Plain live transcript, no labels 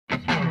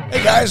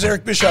Hey guys,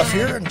 Eric Bischoff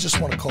here, and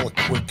just want to call a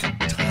quick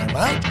time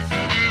out.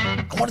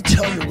 I want to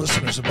tell your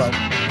listeners about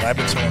what I've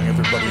been telling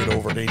everybody at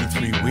over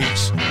 83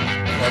 weeks,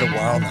 quite a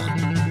while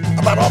now,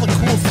 about all the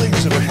cool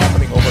things that are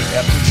happening over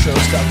at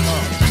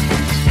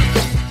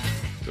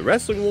AdFreeShows.com. The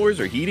wrestling wars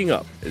are heating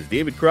up as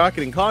David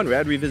Crockett and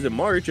Conrad revisit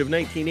March of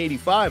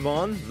 1985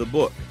 on The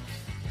Book.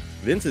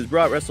 Vince has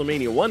brought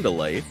WrestleMania 1 to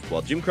life,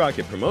 while Jim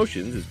Crockett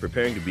Promotions is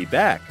preparing to be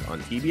back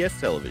on TBS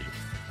television.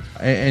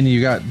 And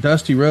you got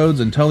Dusty Rhodes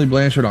and Tully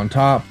Blanchard on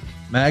top,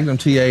 Magnum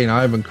TA and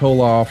Ivan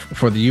Koloff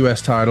for the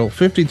U.S. title,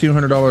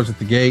 $5,200 at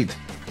the gate.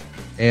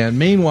 And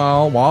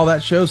meanwhile, while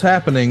that show's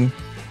happening,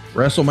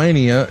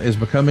 WrestleMania is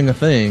becoming a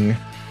thing.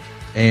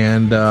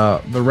 And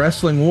the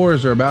wrestling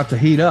wars are about to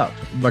heat up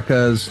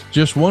because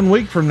just 1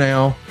 week from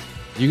now,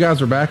 you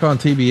guys are back on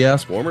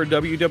TBS. Former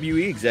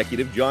WWE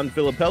executive John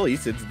Filippelli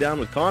sits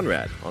down with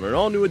Conrad on an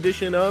all-new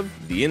edition of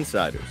The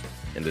Insiders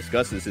and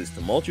discusses his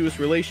tumultuous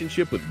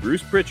relationship with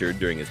Bruce Pritchard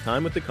during his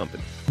time with the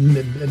company.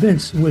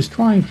 Vince was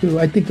trying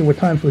to, I think there were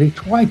times when he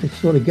tried to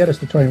sort of get us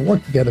to try and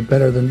work together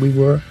better than we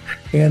were.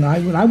 And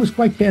I was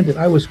quite candid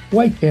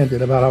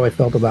about how I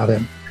felt about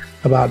him,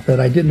 about that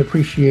I didn't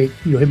appreciate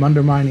him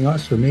undermining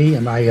us or me,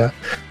 and I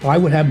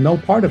would have no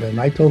part of it. And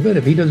I told Vince,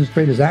 if he doesn't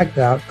straighten his act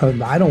out,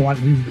 I don't want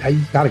him,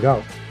 he's got to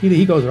go. Either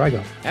he goes or I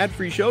go.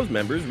 Ad-free shows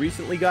members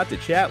recently got to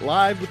chat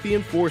live with the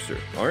Enforcer,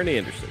 Arn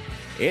Anderson,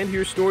 and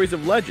hear stories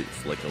of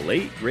legends like the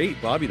late,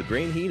 great Bobby the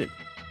Brain Heenan.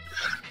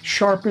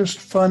 Sharpest,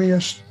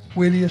 funniest,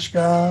 wittiest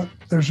guy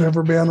there's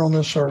ever been on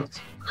this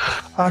earth.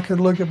 I could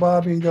look at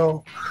Bobby and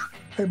go,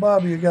 hey,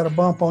 Bobby, you got a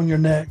bump on your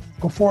neck.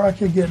 Before I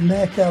could get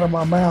neck out of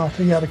my mouth,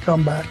 he had to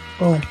come back.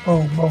 Boom,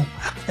 boom, boom.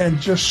 And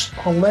just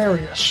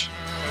hilarious.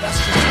 That's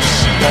just a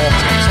small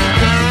taste of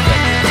what you've got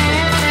here.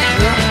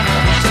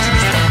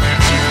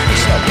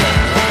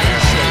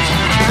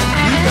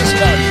 You guys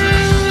got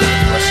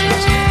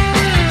wrestling's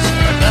games.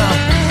 And now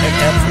at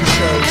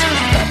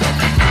AdFreeShows.com.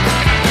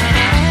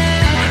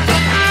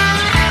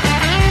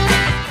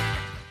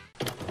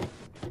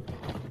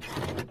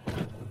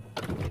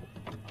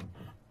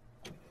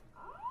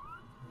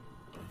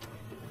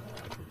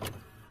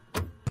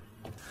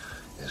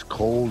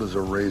 Cold as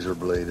a razor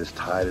blade, as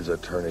tight as a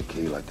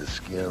tourniquet, like the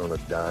skin on a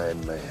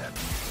dying man.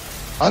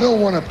 I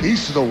don't want a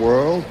piece of the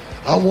world.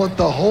 I want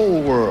the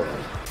whole world.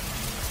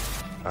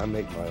 I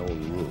make my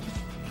own rules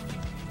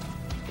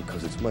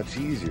because it's much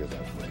easier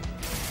that way.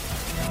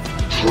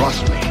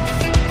 Trust me.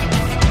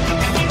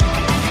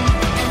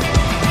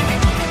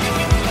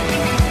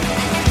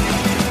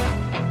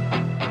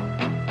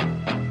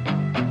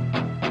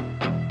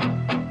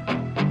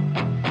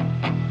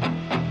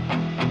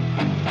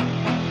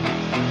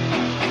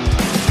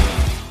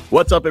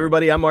 What's up,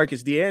 everybody? I'm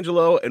Marcus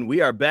D'Angelo, and we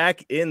are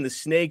back in the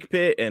Snake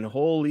Pit, and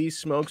holy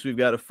smokes, we've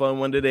got a fun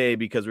one today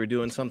because we're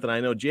doing something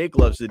I know Jake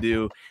loves to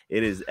do.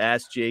 It is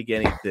Ask Jake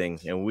Anything,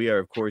 and we are,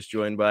 of course,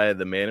 joined by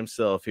the man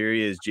himself. Here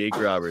he is, Jake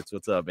Roberts.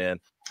 What's up, man?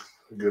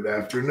 Good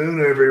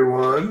afternoon,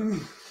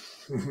 everyone.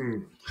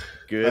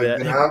 Good.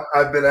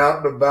 I've been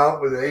out and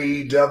about with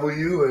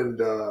AEW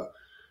and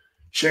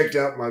checked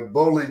out my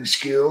bowling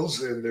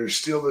skills, and they're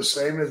still the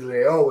same as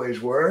they always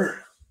were.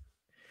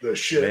 The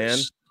shits. Man.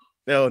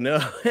 No.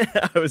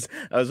 I was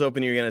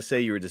hoping you were gonna say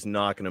you were just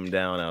knocking them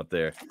down out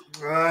there.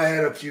 I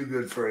had a few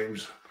good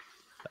frames.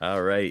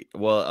 All right.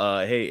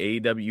 Well, hey,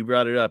 AEW, you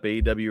brought it up.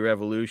 AEW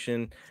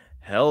Revolution,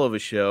 hell of a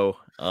show.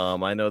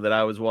 I know that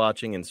I was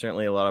watching, and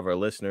certainly a lot of our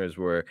listeners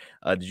were.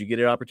 Did you get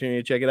an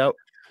opportunity to check it out?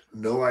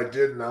 No, I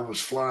didn't. I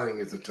was flying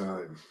at the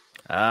time.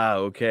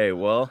 Okay.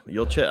 Well,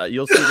 you'll see the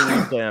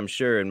replay, I'm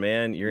sure. And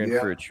man, you're in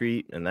for a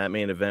treat. And that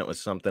main event was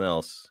something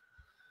else.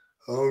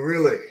 Oh,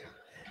 really?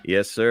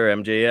 Yes, sir.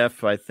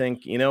 MJF, I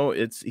think,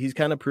 he's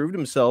kind of proved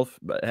himself,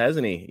 but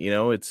hasn't he?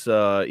 He's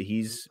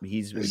Is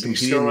he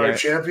still our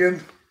champion?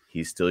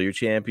 He's still your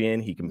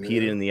champion. He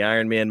competed in the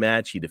Iron Man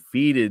match. He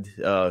defeated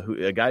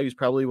a guy who's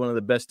probably one of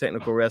the best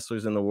technical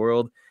wrestlers in the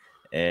world.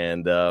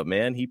 And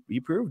man, he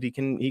proved he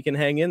can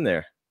hang in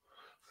there.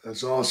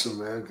 That's awesome,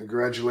 man.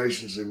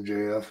 Congratulations,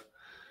 MJF.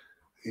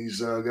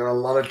 He's got a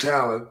lot of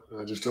talent.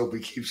 I just hope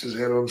he keeps his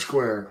head on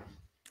square.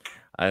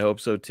 I hope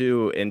so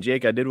too. And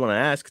Jake, I did want to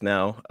ask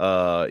now,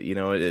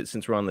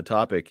 since we're on the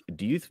topic,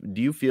 do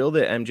you feel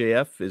that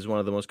MJF is one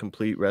of the most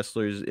complete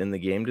wrestlers in the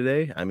game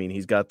today? I mean,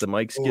 he's got the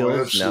mic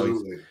skills. Now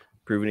he's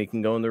proven he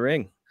can go in the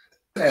ring.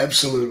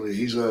 Absolutely.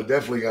 He's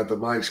definitely got the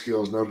mic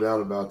skills, no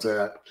doubt about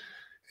that.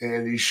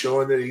 And he's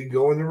showing that he can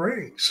go in the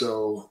ring.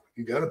 So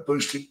you got to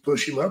push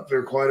him up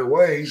there quite a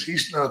ways.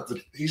 He's not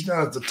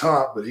at the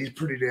top, but he's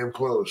pretty damn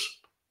close.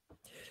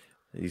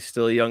 He's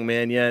still a young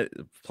man yet,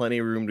 plenty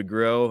of room to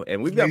grow,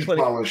 and we've got plenty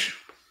polish.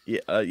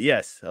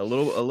 Yes, a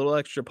little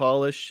extra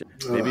polish.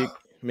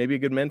 Maybe a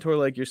good mentor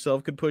like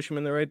yourself could push him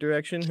in the right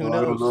direction. Who knows?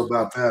 I don't know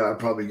about that. I'd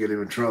probably get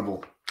him in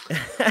trouble.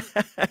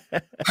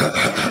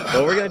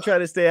 Well, we're gonna try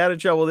to stay out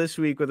of trouble this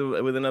week with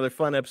another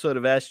fun episode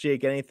of Ask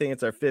Jake Anything.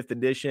 It's our 5th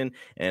edition,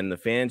 and the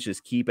fans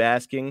just keep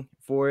asking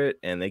for it,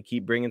 and they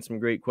keep bringing some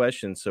great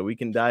questions. So we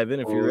can dive in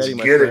if you're ready,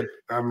 my friend.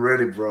 I'm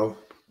ready, bro.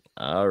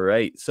 All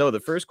right. So the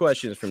first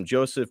question is from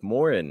Joseph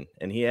Morin,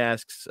 and he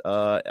asks,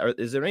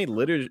 is there any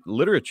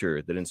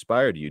literature that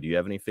inspired you? Do you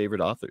have any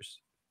favorite authors?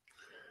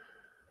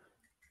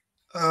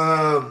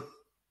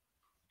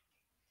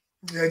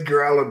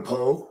 Edgar Allan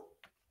Poe.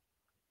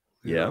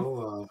 Yeah.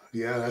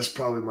 Yeah, that's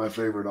probably my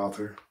favorite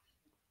author.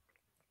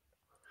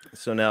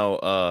 So now,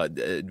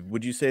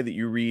 would you say that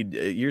you read?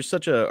 You're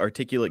such a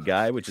articulate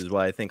guy, which is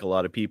why I think a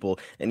lot of people,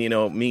 and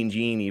Mean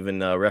Gene even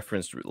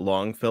referenced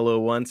Longfellow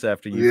once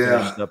after you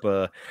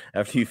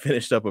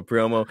finished up a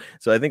promo.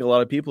 So I think a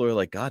lot of people are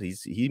like, God,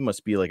 he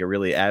must be like a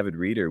really avid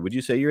reader. Would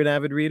you say you're an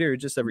avid reader, or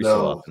just every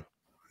so often?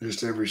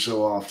 Just every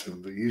so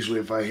often, but usually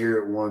if I hear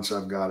it once,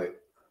 I've got it.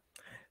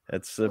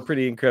 That's a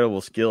pretty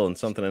incredible skill and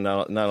something that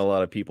not a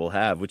lot of people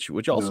have, which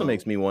also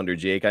makes me wonder,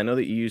 Jake. I know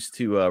that you used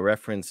to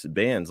reference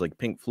bands like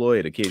Pink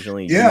Floyd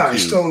occasionally. Yeah, I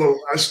stole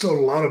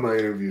a lot of my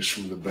interviews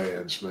from the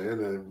bands,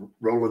 man.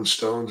 Rolling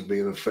Stones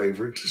being a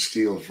favorite to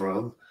steal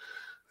from.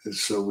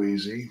 It's so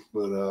easy,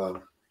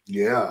 but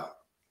yeah,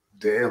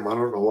 damn, I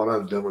don't know what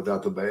I've done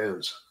without the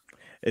bands.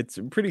 It's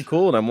pretty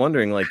cool, and I'm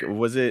wondering, like,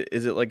 is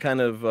it like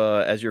kind of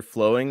as you're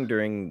flowing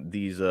during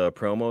these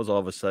promos, all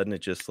of a sudden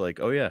it's just like,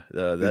 oh yeah,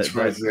 those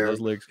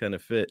lyrics kind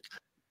of fit.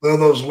 Well,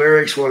 those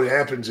lyrics, what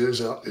happens is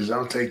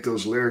I'll take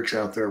those lyrics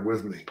out there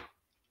with me,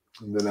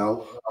 and then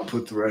I'll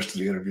put the rest of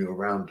the interview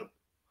around them.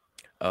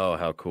 Oh,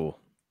 how cool!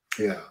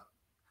 Yeah,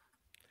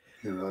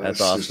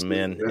 that's awesome,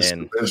 man. That's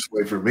the best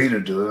way for me to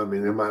do it. I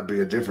mean, there might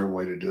be a different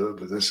way to do it,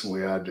 but that's the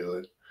way I do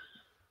it.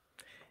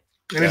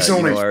 And it's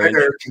only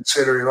fair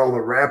considering all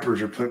the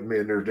rappers are putting me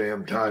in their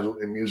damn title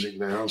in music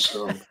now.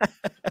 So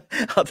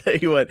I'll tell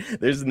you what,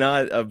 there's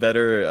not a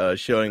better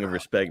showing of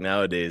respect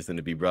nowadays than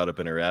to be brought up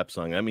in a rap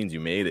song. That means you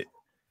made it.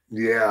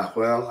 Yeah,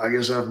 well, I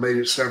guess I've made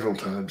it several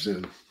times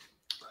then.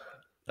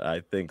 I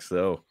think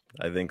so.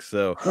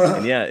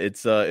 And yeah,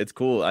 it's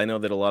cool. I know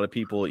that a lot of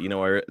people,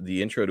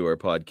 the intro to our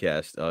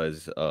podcast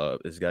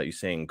has got you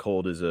saying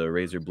cold as a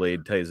razor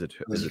blade, tight as a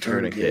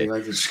tourniquet,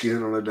 like the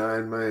skin on a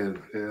dying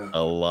man. Yeah.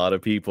 A lot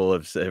of people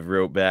have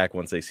wrote back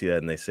once they see that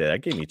and they say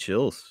that gave me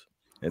chills.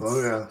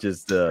 It's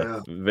just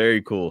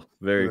very cool,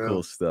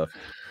 cool stuff.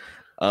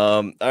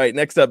 All right,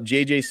 next up,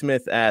 JJ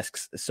Smith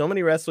asks, so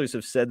many wrestlers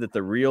have said that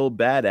the real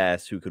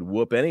badass who could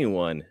whoop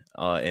anyone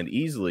and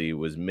easily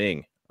was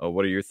Ming.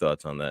 What are your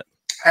thoughts on that?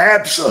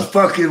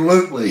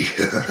 Abso-fucking-lutely.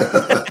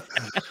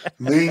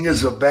 Ming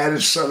is the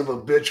baddest son of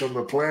a bitch on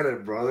the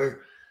planet,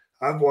 brother.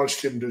 I've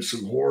watched him do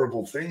some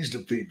horrible things to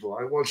people.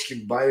 I watched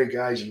him bite a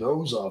guy's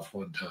nose off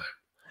one time.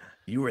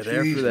 You were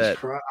there for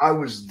that? I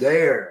was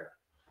there.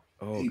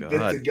 Oh, he God.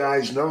 bit the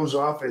guy's nose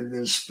off and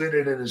then spit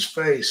it in his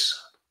face.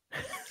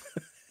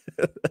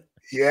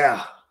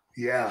 Yeah.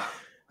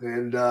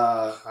 And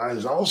I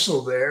was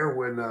also there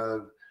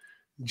when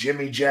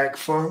Jimmy Jack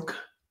Funk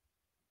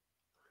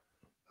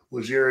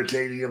was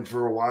irritating him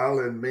for a while,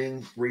 and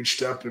Ming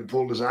reached up and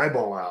pulled his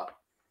eyeball out.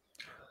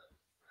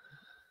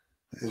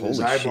 And his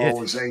eyeball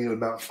was hanging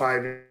about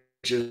 5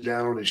 inches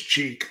down on his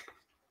cheek.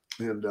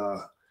 And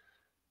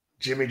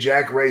Jimmy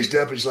Jack raised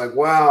up. He's like,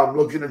 wow, I'm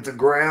looking at the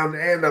ground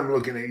and I'm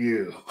looking at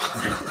you.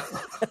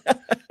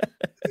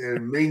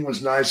 And Ming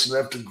was nice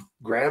enough to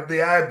grab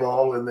the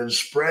eyeball and then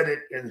spread it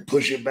and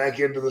push it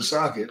back into the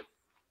socket.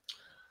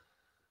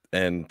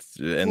 And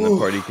the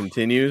party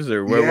continues,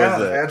 or where was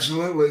that?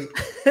 Absolutely.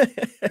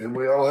 And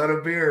we all had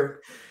a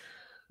beer.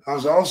 I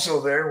was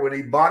also there when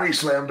he body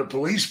slammed a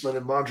policeman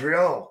in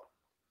Montreal.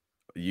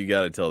 You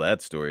got to tell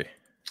that story.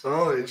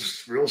 Oh,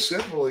 it's real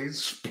simple.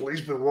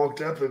 Policeman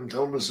walked up and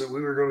told us that we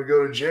were going to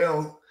go to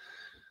jail.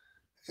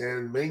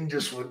 And Ming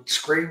just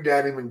screamed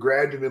at him and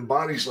grabbed him and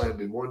body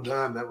slammed him one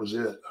time. That was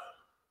it.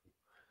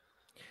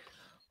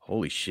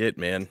 Holy shit,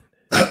 man.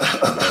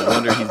 I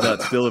wonder he's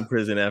not still in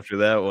prison after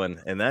that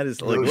one. And that is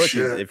like,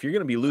 if you're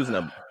gonna be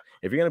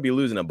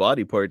losing a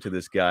body part to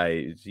this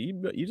guy,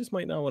 you just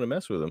might not want to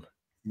mess with him.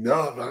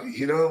 No,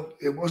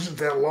 it wasn't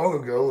that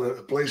long ago.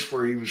 The place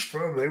where he was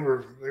from, they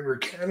were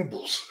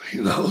cannibals.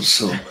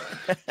 So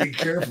be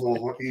careful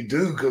what you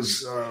do,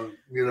 because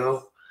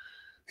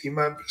he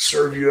might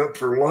serve you up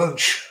for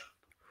lunch.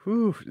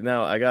 Whew.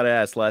 Now I gotta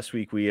ask. Last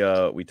week we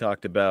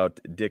talked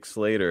about Dick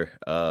Slater.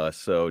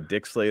 So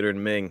Dick Slater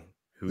and Ming.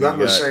 Not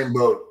in the same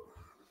boat.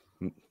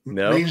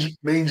 No,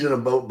 Ming's in a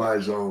boat by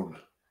his own.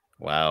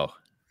 Wow.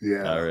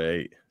 Yeah. All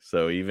right.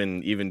 So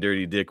even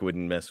Dirty Dick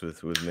wouldn't mess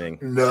with Ming.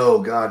 No,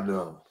 God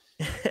no.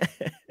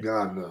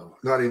 God no.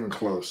 Not even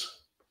close.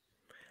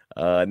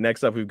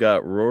 Next up, we've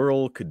got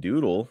Rural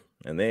Cadoodle,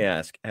 and they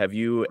ask, have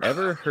you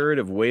ever heard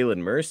of Waylon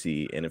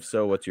Mercy? And if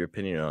so, what's your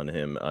opinion on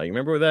him? You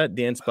remember that?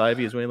 Dan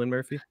Spivey as Waylon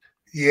Murphy?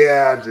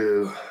 Yeah, I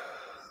do.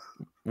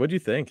 What'd you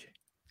think?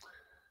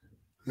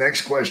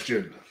 Next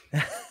question.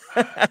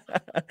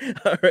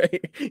 All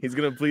right, he's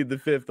gonna plead the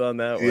fifth on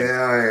that one.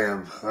 Yeah, I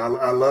am.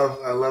 I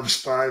love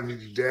Spivey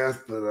to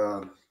death,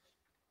 but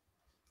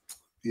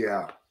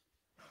yeah.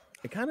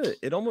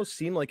 it almost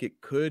seemed like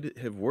it could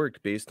have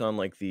worked based on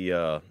like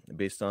the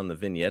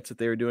vignettes that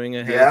they were doing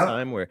ahead of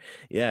time, where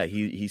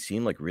he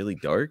seemed like really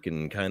dark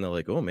and kind of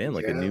like, oh man,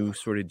 like a new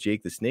sort of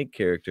Jake the Snake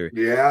character.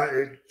 Yeah,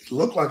 it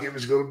looked like it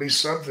was going to be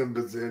something,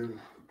 but then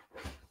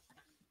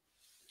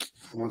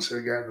once they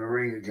got in the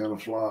ring, it kind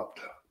of flopped.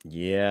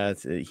 Yeah,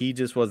 he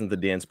just wasn't the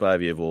Dan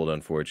Spivey of old,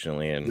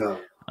 unfortunately, and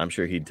I'm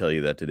sure he'd tell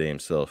you that today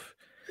himself.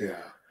 Yeah,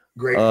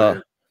 great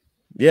man.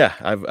 Yeah,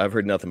 I've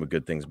heard nothing but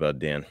good things about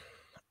Dan.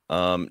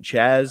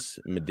 Chaz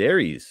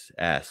Medeiros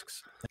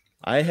asks,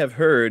 I have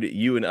heard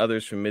you and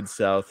others from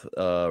Mid-South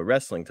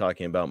Wrestling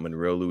talking about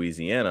Monroe,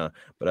 Louisiana,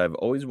 but I've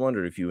always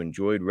wondered if you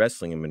enjoyed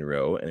wrestling in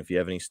Monroe and if you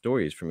have any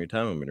stories from your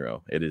time in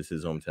Monroe. It is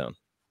his hometown.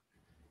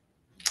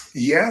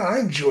 Yeah, I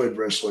enjoyed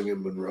wrestling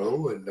in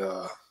Monroe and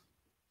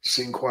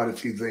seen quite a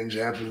few things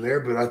happen there.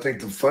 But I think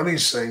the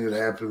funniest thing that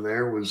happened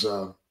there was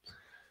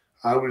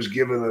I was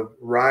given a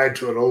ride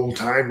to an old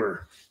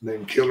timer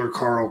named Killer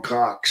Carl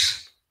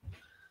Cox.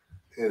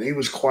 And he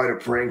was quite a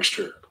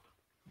prankster.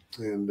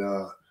 And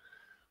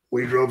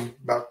we drove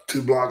about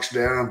 2 blocks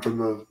down from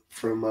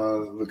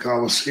the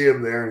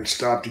Coliseum there and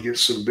stopped to get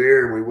some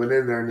beer. And we went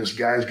in there, and this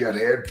guy's got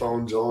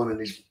headphones on, and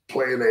he's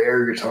playing the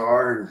air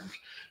guitar and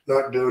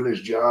not doing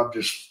his job.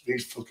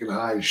 He's fucking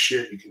high as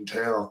shit, you can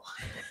tell.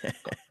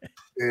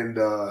 And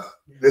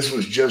this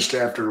was just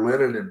after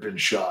Lennon had been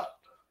shot.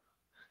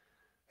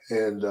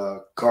 And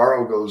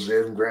Carl goes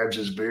in and grabs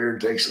his beer and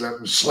takes it up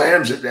and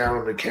slams it down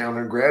on the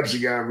counter and grabs the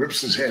guy and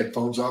rips his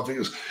headphones off. He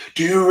goes,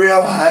 do you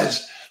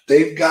realize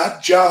they've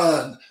got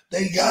John?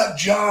 They got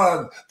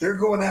John. They're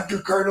going after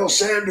Colonel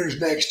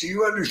Sanders next. Do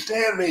you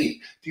understand me?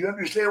 Do you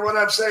understand what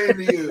I'm saying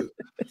to you?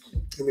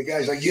 And the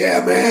guy's like,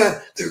 yeah, man,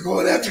 they're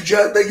going after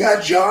John. They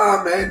got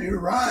John, man.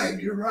 You're right.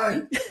 You're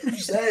right. You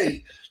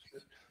say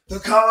the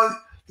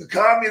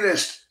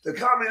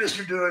communists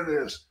are doing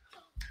this.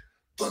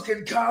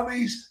 Fucking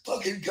commies.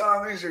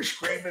 They're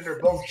screaming. They're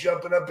both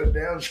jumping up and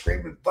down,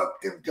 screaming,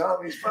 fuck them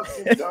commies.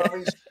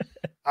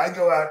 I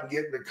go out and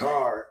get in the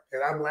car,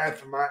 and I'm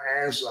laughing my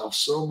ass off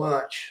so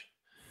much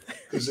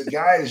because the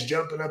guy is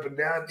jumping up and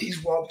down.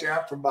 He's walked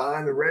out from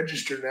behind the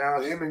register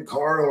now. Him and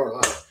Carl are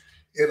like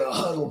in a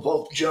huddle,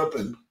 both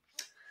jumping.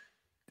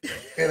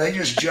 And they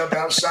just jump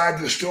outside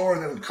the store,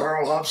 and then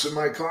Carl hops in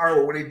my car.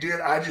 Well, when he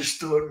did, I just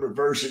threw it in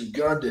reverse and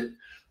gunned it,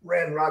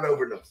 ran right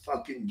over the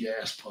fucking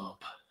gas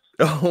pump.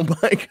 Oh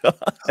my God.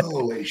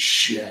 Holy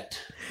shit.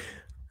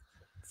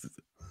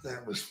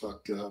 That was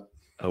fucked up.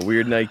 A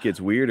weird night gets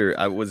weirder.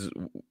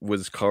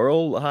 Was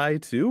Carl high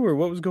too, or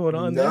what was going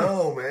on there?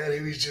 No, man,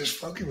 he was just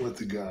fucking with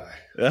the guy.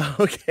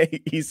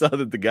 Okay, he saw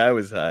that the guy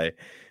was high.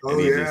 Oh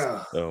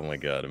yeah. Oh my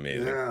God,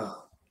 amazing.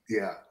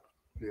 Yeah.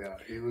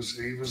 He was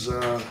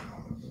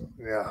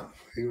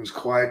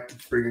quite the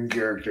friggin'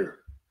 character.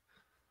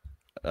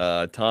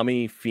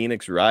 Tommy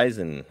Phoenix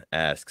Rising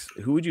asks,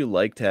 who would you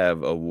like to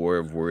have a war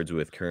of words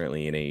with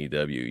currently in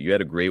AEW? You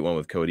had a great one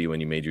with Cody when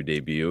you made your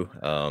debut.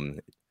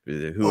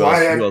 Who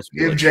else?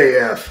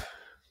 MJF.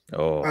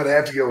 Oh, I'd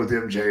have to go with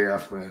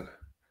MJF, man.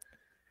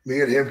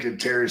 Me and him could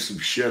tear some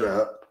shit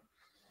up.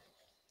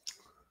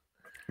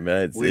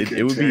 Man, it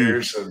would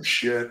tear some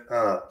shit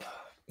up.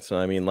 So,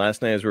 I mean,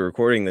 last night as we're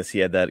recording this, he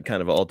had that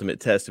kind of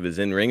ultimate test of his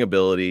in-ring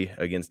ability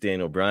against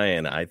Daniel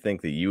Bryan. I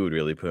think that you would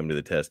really put him to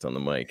the test on the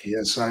mic.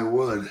 Yes, I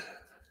would.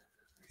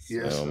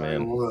 Yes, I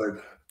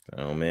would.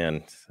 Oh,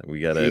 man. He'd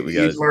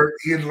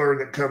learn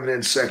that coming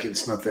in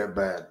second's not that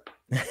bad.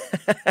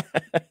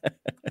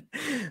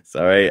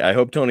 Sorry. I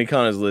hope Tony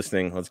Khan is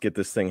listening. Let's get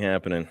this thing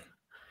happening.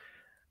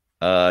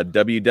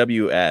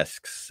 WW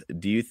asks,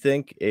 do you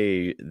think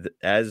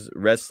as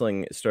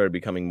wrestling started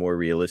becoming more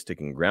realistic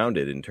and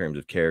grounded in terms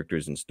of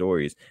characters and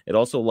stories, it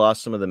also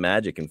lost some of the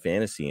magic and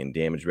fantasy and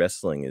damaged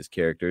wrestling as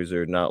characters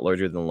are not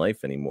larger than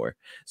life anymore?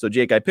 So,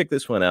 Jake, I picked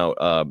this one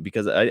out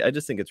because I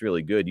just think it's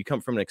really good. You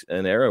come from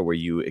an era where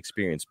you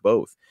experienced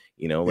both,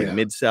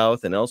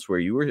 Mid-South and elsewhere.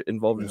 You were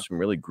involved in some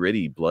really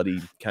gritty,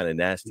 bloody, kind of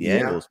nasty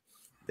angles.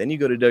 Then you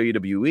go to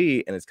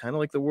WWE, and it's kind of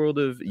like the world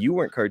of, you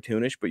weren't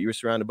cartoonish, but you were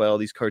surrounded by all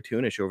these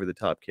cartoonish,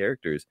 over-the-top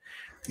characters.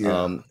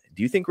 Yeah.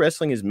 Do you think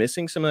wrestling is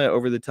missing some of that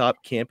over-the-top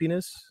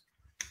campiness?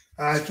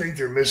 I think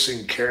they're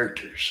missing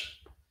characters,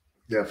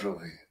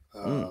 definitely.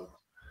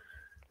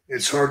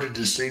 It's hard to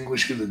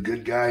distinguish who the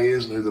good guy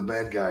is and who the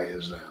bad guy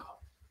is now.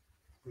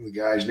 The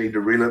guys need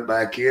to reel it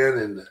back in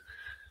and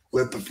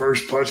let the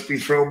first punch be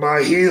thrown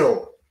by a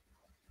heel.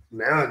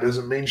 Now it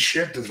doesn't mean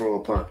shit to throw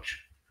a punch.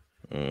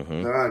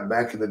 Mm-hmm.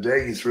 Back in the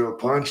day, you threw a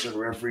punch and the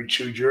referee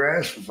chewed your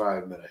ass for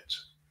 5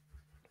 minutes.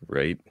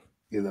 Right.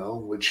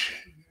 Which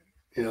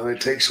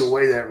it takes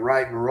away that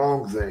right and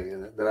wrong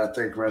thing that I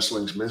think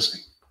wrestling's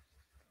missing.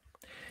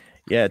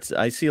 Yeah,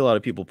 I see a lot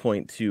of people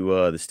point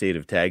to the state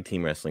of tag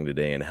team wrestling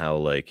today and how,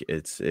 like,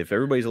 if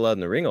everybody's allowed in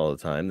the ring all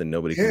the time, then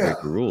nobody can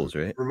break the rules,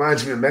 right?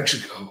 Reminds me of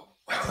Mexico.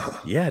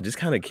 Yeah, just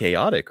kind of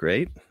chaotic,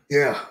 right?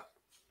 Yeah.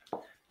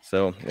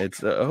 So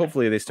it's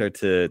hopefully they start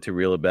to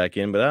reel it back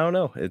in, but I don't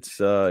know.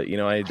 It's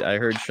I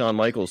heard Shawn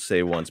Michaels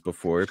say once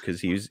before, because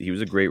he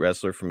was a great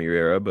wrestler from your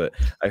era, but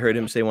I heard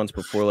him say once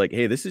before, like,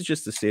 hey, this is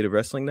just the state of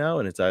wrestling now,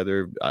 and it's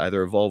either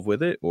evolve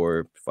with it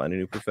or find a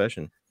new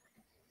profession.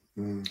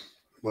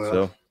 Well,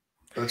 so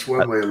that's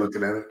one way of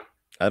looking at it.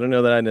 I don't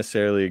know that I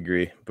necessarily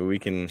agree, but we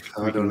can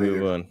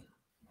move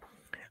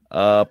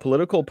on.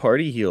 Political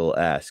Party Heel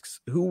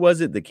asks, who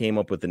was it that came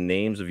up with the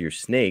names of your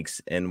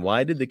snakes, and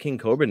why did the King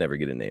Cobra never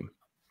get a name?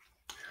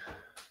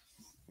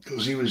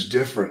 Because he was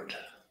different.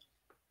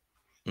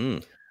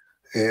 Mm.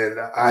 And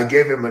I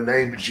gave him a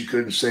name, but you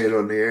couldn't say it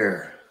on the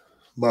air.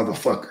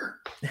 Motherfucker.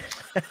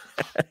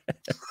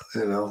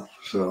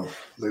 So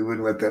they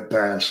wouldn't let that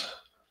pass.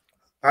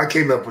 I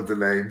came up with the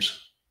names.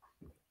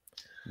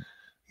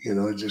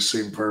 It just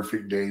seemed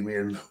perfect.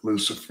 Damien,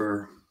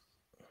 Lucifer.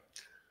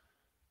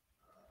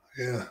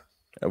 Yeah.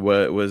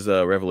 What was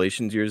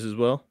Revelations yours as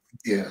well?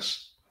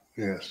 Yes.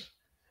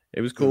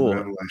 It was cool.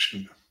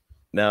 Revelation.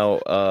 Now,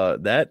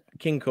 that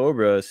King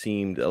Cobra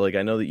seemed like,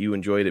 I know that you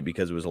enjoyed it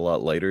because it was a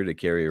lot lighter to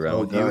carry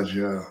around with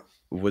you. Yeah.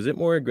 Was it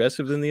more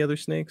aggressive than the other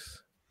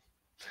snakes?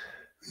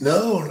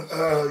 No,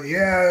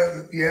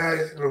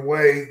 in a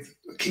way.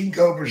 King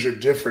Cobras are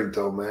different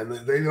though, man.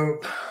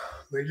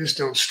 They just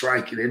don't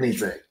strike at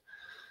anything.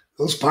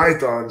 Those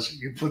pythons,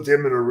 you put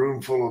them in a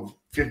room full of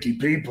 50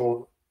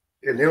 people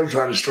and he'll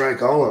try to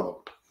strike all of them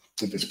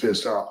if it's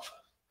pissed off.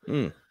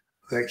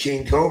 That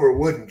King Cobra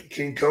wouldn't.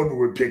 King Cobra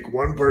would pick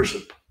one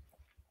person,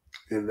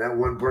 and that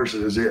one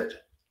person is it.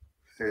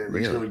 And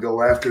he's going to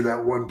go after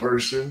that one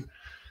person.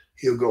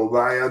 He'll go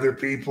by other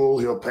people.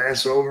 He'll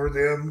pass over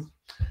them,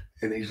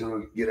 and he's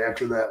going to get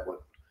after that one.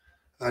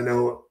 I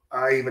know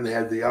I even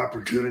had the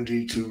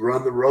opportunity to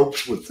run the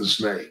ropes with the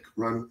snake,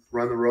 run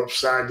the ropes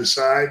side to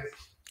side,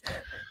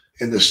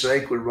 and the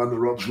snake would run the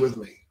ropes with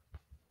me.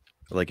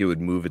 Like it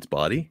would move its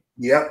body?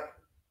 Yep.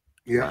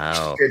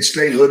 Wow. And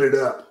stay hooded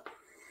up.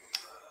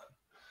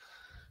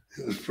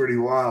 It was pretty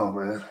wild,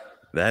 man.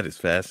 That is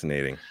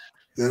fascinating.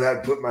 Then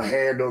I'd put my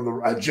hand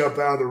I'd jump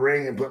out of the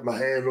ring and put my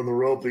hand on the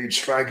rope. He'd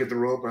strike at the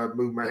rope, and I'd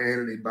move my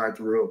hand and he'd bite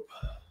the rope.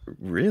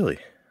 Really?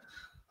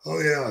 Oh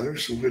yeah,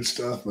 there's some good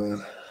stuff,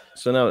 man.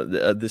 So now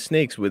the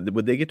snakes,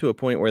 would they get to a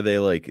point where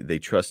they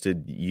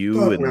trusted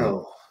you?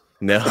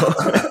 No.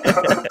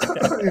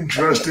 I didn't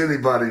trust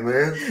anybody,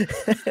 man.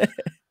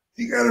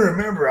 You got to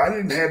remember, I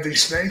didn't have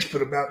these snakes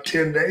but about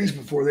 10 days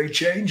before they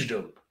changed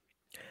them.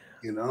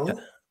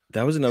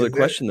 That was another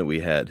question that we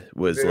had,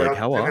 was like,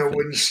 how often? I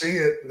wouldn't see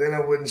it. Then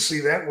I wouldn't see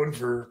that one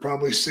for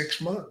probably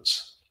 6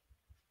 months.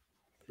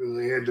 Because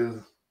they had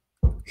to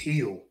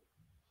heal.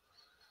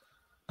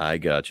 I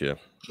got you.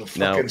 A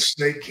fucking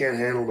snake can't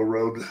handle the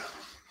road.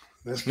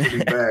 That's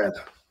pretty bad.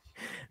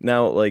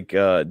 Now,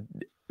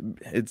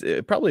 it's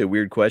probably a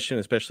weird question,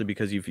 especially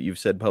because you've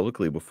said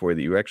publicly before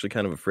that you were actually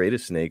kind of afraid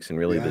of snakes, and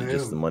really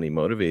just the money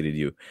motivated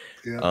you.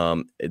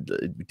 Yeah.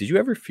 Did you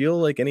ever feel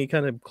like any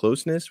kind of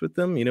closeness with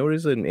them? It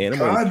is an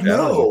animal. God,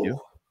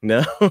 no.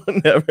 No,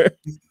 never.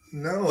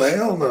 No,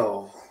 hell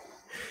no.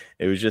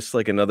 It was just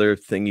like another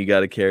thing you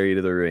got to carry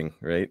to the ring,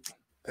 right?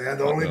 And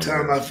the only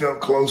time I felt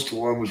close to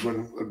one was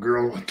when a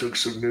girl took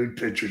some nude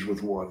pictures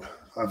with one.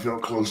 I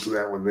felt close to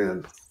that one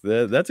then.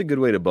 That's a good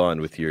way to bond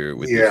with your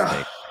snake.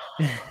 Yeah.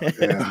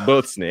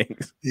 Both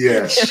snakes.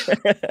 Yes.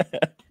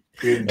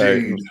 Indeed.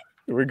 Right,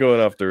 we're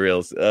going off the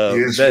rails.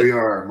 Yes, we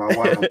are. My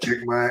wife will kick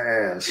my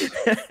ass.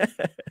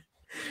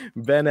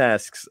 Ben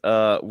asks,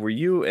 were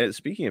you,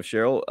 speaking of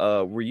Cheryl,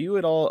 were you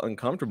at all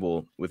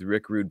uncomfortable with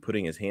Rick Rude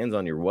putting his hands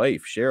on your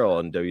wife, Cheryl,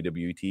 on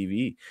WWE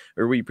TV?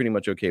 Or were you pretty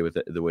much okay with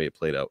the way it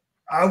played out?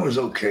 I was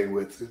okay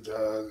with it.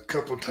 A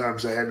couple of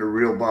times I had to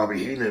reel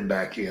Bobby Heenan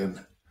back in.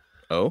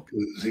 Oh?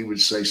 Because he would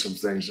say some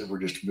things that were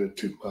just a bit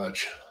too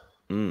much.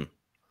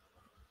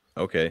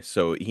 Okay,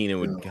 so Heenan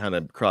would kind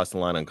of cross the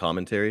line on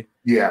commentary?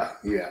 Yeah,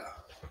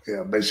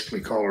 basically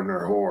calling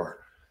her a whore.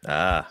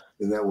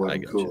 And that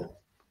wasn't cool.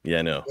 You.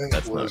 Yeah, no.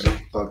 That wasn't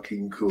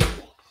fucking cool.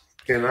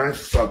 And I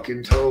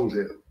fucking told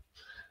him.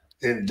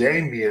 And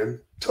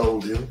Damien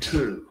told him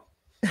too.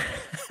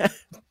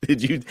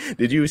 Did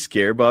you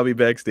scare Bobby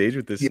backstage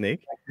with the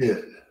snake? I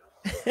did.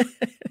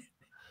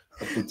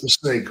 I put the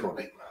snake on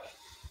him.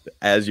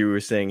 As you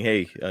were saying,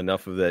 hey,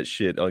 enough of that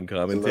shit on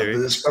commentary.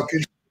 This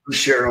fucking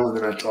Cheryl, and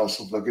then I tossed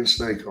a fucking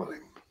snake on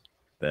him.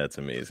 That's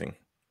amazing.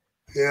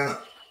 Yeah.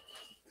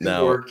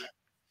 It worked.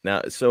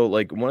 Now, so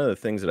one of the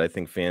things that I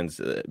think fans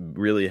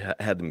really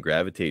had them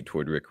gravitate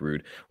toward Rick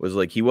Rude was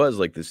he was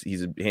like this.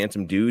 He's a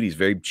handsome dude. He's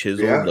very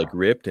chiseled,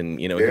 ripped, and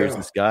here's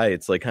this guy.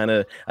 It's I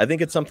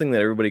think it's something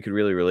that everybody could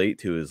really relate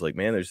to. Is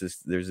man, there's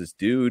this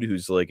dude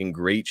who's in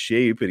great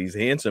shape and he's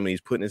handsome and he's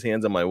putting his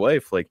hands on my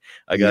wife.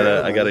 I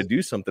gotta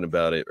do something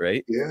about it,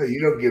 right? Yeah, you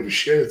don't give a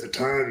shit at the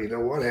time. You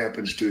know what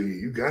happens to you.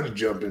 You got to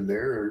jump in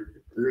there, or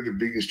you're the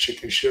biggest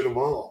chicken shit of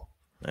all.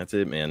 That's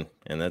it, man.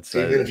 And that's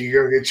even if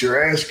you're gonna get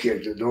your ass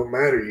kicked, it don't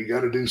matter. You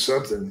got to do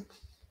something.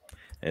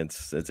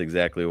 It's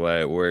exactly why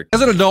it worked.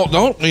 As an adult,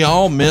 don't we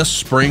all miss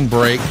spring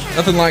break?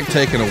 Nothing like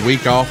taking a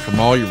week off from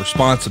all your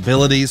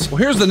responsibilities. Well,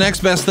 here's the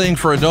next best thing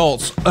for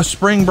adults, a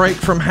spring break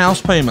from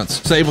house payments.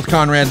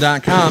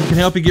 SaveWithConrad.com can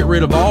help you get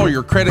rid of all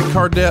your credit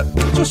card debt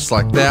just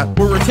like that.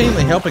 We're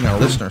routinely helping our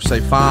listeners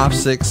save $5,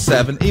 $6,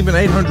 $7, even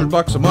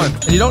 $800 a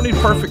month. And you don't need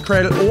perfect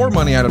credit or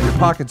money out of your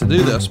pocket to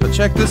do this, but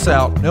check this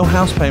out. No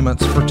house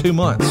payments for 2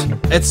 months.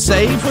 It's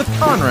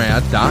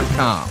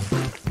SaveWithConrad.com.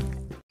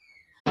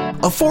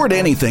 Afford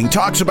Anything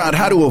talks about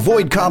how to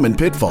avoid common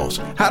pitfalls,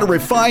 how to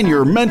refine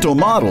your mental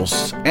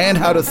models, and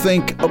how to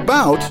think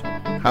about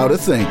how to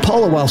think.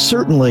 Paula, while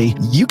certainly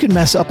you can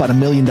mess up on $1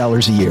 million a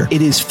year,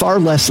 it is far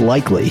less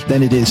likely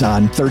than it is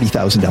on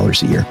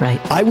 $30,000 a year. Right.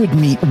 I would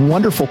meet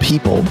wonderful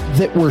people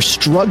that were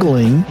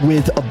struggling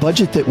with a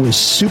budget that was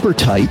super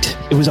tight.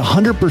 It was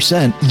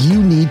 100%.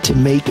 You need to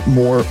make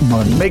more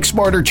money. Make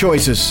smarter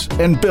choices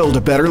and build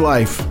a better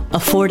life.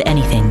 Afford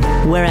Anything,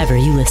 wherever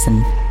you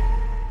listen.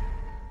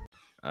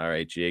 All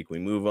right, Jake, we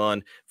move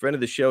on. Friend of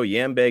the show,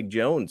 Yambag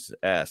Jones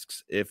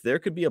asks, if there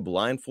could be a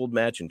blindfold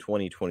match in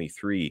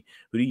 2023,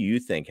 who do you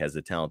think has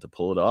the talent to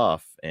pull it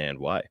off and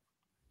why?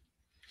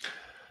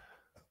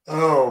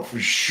 Oh,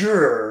 for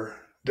sure,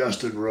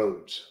 Dustin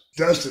Rhodes.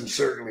 Dustin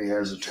certainly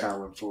has a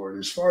talent for it.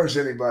 As far as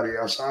anybody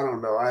else, I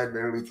don't know. I hadn't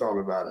really thought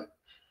about it.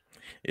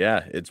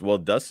 Yeah,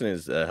 Dustin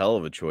is a hell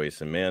of a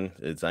choice, and man,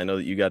 I know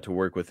that you got to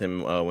work with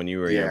him when you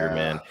were younger,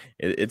 man.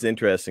 It's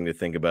interesting to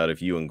think about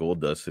if you and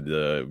Goldust had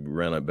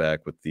run it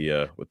back with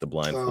the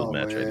blindfold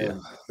match idea.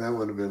 That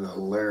would have been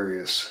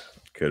hilarious.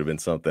 Could have been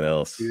something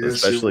else,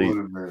 yes, especially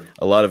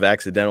a lot of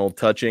accidental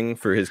touching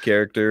for his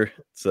character.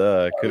 It's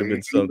could have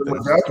been something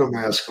without the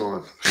mask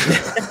on.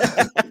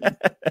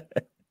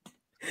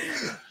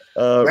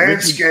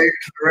 Manscaped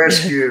to the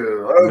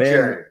rescue. Okay.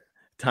 Man,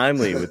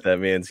 timely with that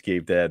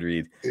Manscaped ad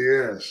read.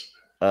 Yes.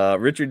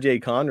 Richard J.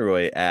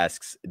 Conroy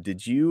asks,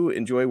 did you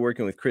enjoy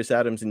working with Chris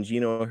Adams and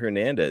Gino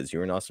Hernandez? You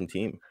were an awesome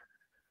team.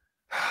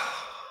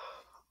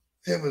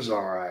 It was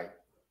all right.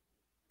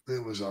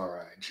 It was all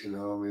right. You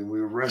know, I mean,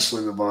 we were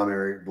wrestling the Von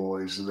Erich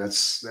boys, and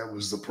that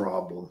was the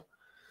problem.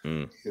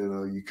 You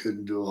know, you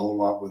couldn't do a whole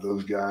lot with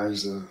those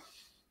guys. They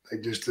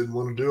just didn't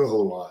want to do a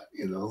whole lot,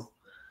 you know.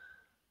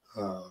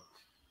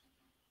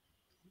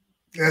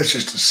 That's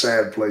just a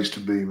sad place to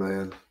be,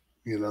 man,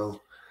 you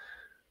know,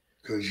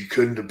 because you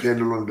couldn't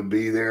depend on them to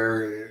be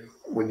there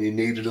when you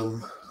needed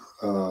them.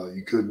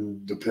 You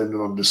couldn't depend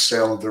on them to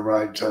sell at the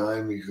right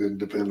time. You couldn't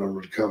depend on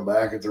them to come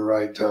back at the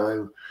right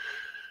time.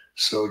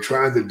 So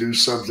trying to do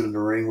something in the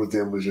ring with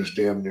them was just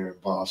damn near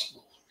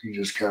impossible. You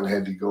just kind of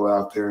had to go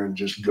out there and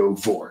just go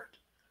for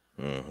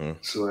it. Mm-hmm.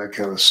 So that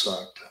kind of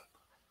sucked.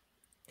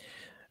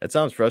 It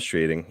sounds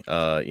frustrating.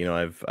 You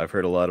know, I've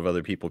heard a lot of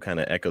other people kind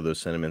of echo those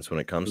sentiments when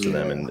it comes to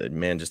them, and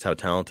man, just how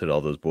talented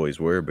all those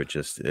boys were. But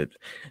just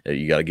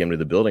you got to get them to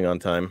the building on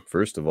time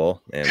first of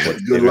all, and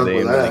what good luck they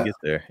with when that. they get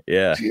there.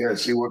 Yeah.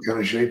 See what kind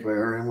of shape they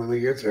are in when they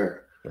get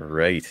there.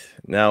 Right.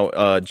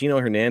 Now, Gino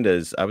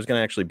Hernandez, I was going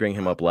to actually bring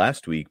him up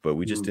last week, but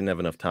we just didn't have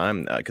enough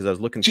time because I was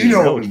looking through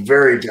Gino was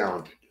very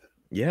talented.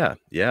 Yeah.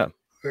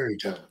 Very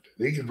talented.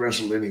 He could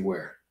wrestle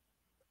anywhere.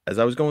 As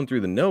I was going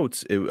through the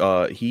notes,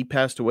 he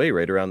passed away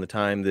right around the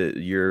time that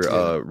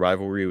your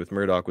rivalry with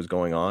Murdoch was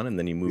going on, and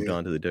then he moved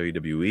on to the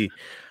WWE.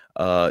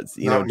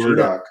 Not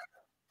Murdoch.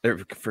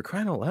 For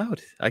crying out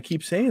loud, I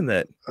keep saying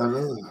that. I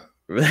know.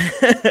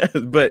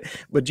 but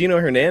Gino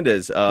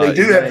Hernandez, they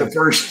do have the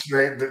first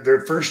name.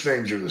 Their first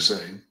names are the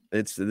same.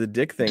 It's the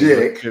Dick thing.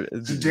 Dick.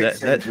 It's a Dick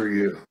thing for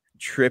you.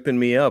 Tripping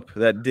me up.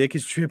 That Dick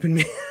is tripping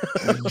me up.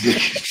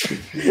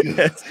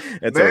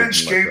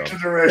 Manscaped to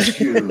the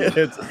rescue.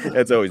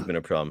 That's always been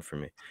a problem for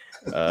me.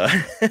 You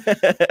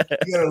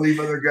gotta leave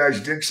other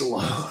guys' dicks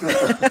alone.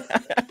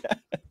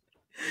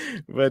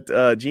 But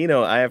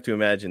Gino, I have to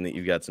imagine that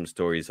you've got some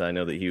stories. I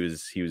know that he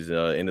was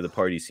into the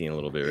party scene a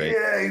little bit, right?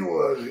 Yeah, he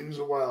was. He was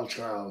a wild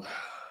child.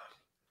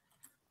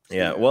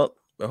 Yeah. Well,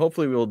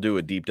 hopefully we'll do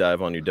a deep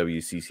dive on your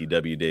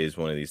WCCW days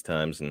one of these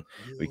times, and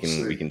we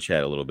can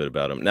chat a little bit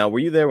about them. Now, were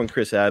you there when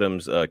Chris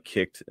Adams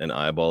kicked an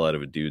eyeball out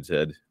of a dude's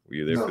head? Were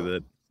you there for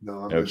that?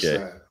 No, I missed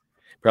that.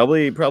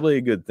 Probably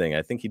a good thing.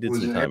 I think he did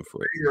some time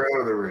for it. You're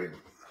out of the ring.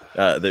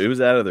 It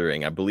was out of the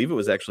ring. I believe it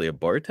was actually a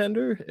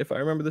bartender, if I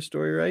remember the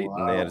story right. Wow.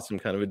 And they had some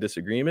kind of a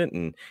disagreement,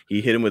 and he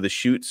hit him with a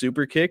shoot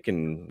super kick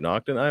and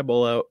knocked an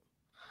eyeball out.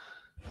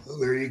 Well,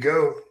 there you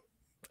go.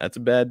 That's a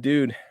bad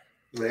dude.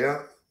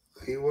 Yeah,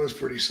 he was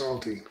pretty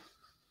salty.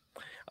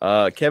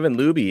 Kevin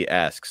Luby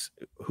asks,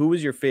 who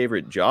was your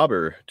favorite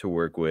jobber to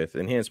work with,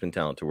 enhancement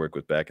talent to work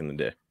with back in the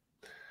day?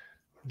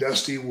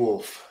 Dusty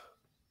Wolf.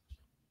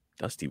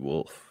 Dusty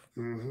Wolf.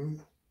 Mm-hmm.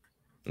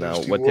 Now,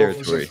 Dusty what Wolf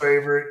territory? was a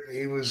favorite.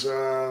 He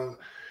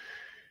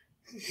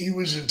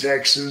was in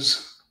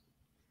Texas,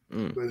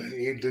 but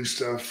he'd do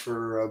stuff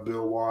for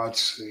Bill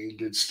Watts. He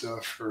did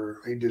stuff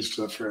for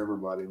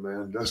everybody,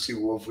 man. Dusty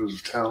Wolf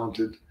was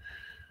talented.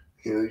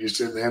 You know, he just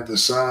didn't have the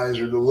size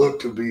or the look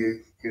to be,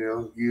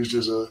 used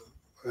as a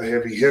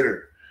heavy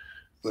hitter.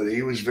 But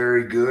he was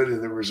very good.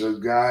 And there was a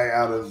guy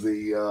out of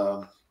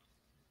the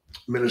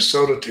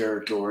Minnesota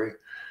territory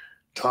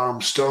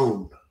Tom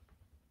Stone.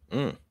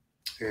 Mm.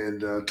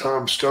 And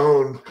Tom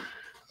Stone,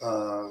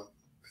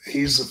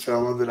 he's the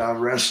fellow that I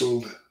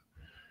wrestled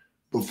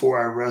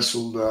before I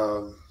wrestled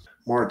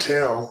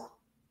Martel.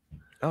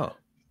 Oh.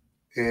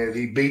 And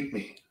he beat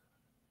me.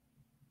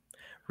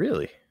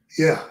 Really?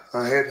 Yeah,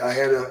 I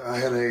had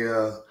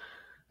an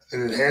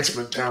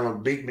enhancement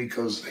talent beat me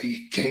because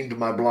he came to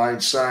my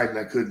blind side and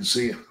I couldn't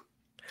see him.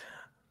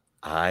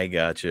 I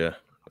gotcha.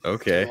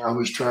 Okay. And I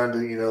was trying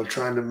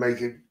to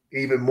make it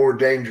even more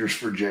dangerous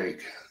for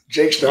Jake.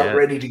 Jake's not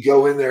ready to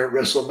go in there at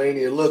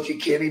WrestleMania. Look, he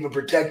can't even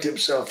protect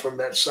himself from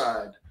that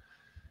side.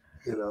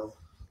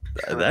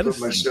 I put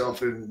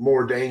myself in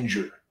more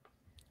danger.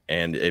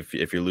 And if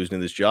you're losing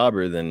to this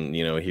jobber, then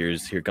here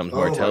comes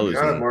Martel. Oh my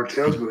God,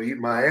 Martel's going to eat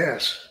my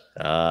ass.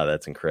 Ah,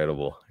 that's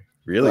incredible.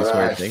 Really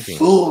smart thinking.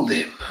 Fooled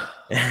him.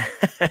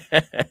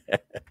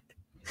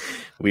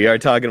 We are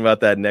talking about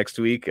that next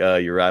week,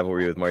 your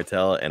rivalry with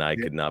Martel, and I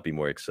could not be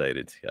more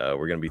excited.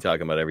 We're going to be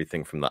talking about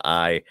everything from the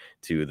eye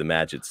to the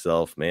match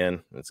itself.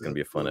 Man, it's going to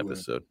be a fun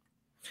episode.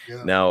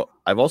 Yeah. Now,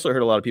 I've also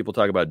heard a lot of people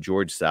talk about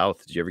George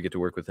South. Did you ever get to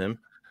work with him?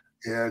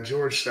 Yeah,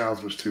 George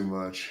South was too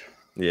much.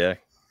 Yeah,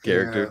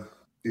 character.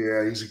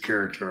 Yeah, he's a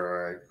character,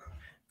 all right.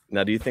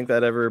 Now, do you think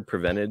that ever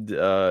prevented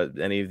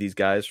any of these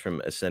guys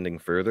from ascending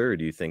further, or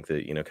do you think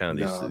that kind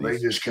of these? No, they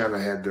just kind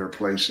of had their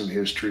place in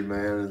history,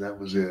 man, and that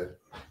was it.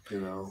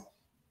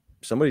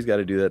 Somebody's got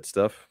to do that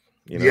stuff.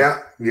 Yeah,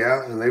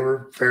 and they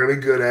were fairly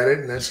good at it,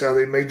 and that's how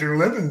they made their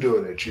living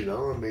doing it.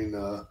 I mean,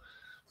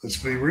 let's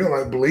be real.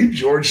 I believe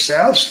George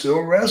South's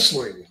still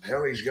wrestling.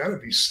 Hell, he's got to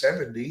be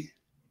 70.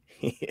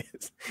 He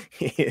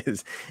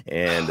is.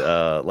 And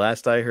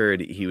last I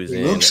heard, he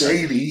looks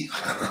 80.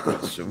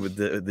 So with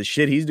the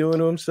shit he's doing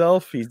to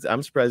himself,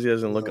 I'm surprised he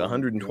doesn't look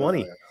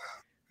 120.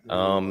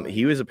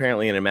 He was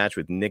apparently in a match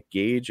with Nick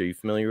Gage. Are you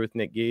familiar with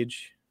Nick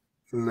Gage?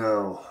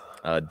 No.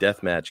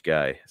 Deathmatch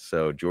guy.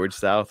 So George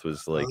South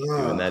was doing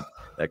that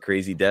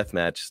crazy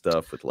deathmatch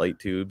stuff with light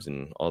tubes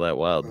and all that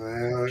wild.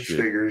 Well, it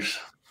figures.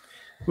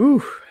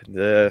 Whew.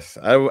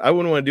 I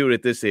wouldn't want to do it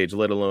at this age,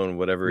 let alone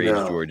whatever age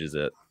George is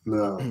at.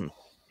 No.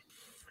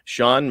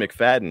 Sean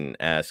McFadden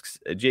asks,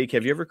 Jake,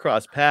 have you ever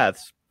crossed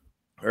paths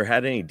or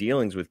had any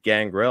dealings with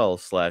Gangrel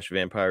 /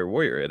 Vampire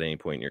Warrior at any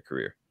point in your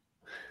career?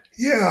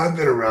 Yeah, I've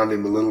been around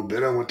him a little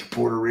bit. I went to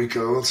Puerto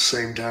Rico at the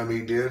same time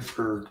he did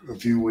for a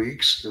few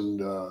weeks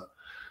and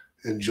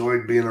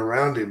enjoyed being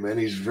around him. And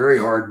he's a very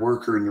hard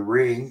worker in the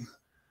ring.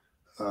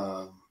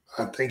 I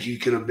think he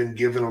could have been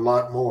given a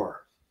lot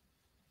more.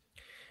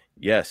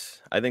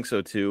 Yes, I think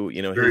so too.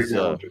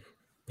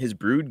 His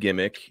Brood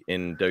gimmick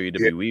in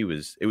WWE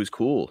was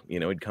cool.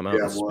 He'd come out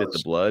and spit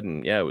the blood,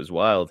 and it was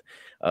wild.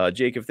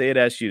 Jake, if they had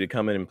asked you to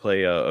come in and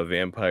play a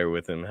vampire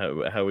with him,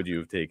 how would you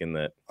have taken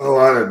that? Oh,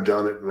 I'd have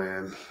done it,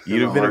 man.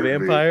 You'd have been a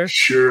vampire?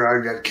 Sure,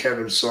 I got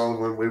Kevin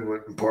Sullivan. We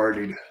went and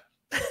partied.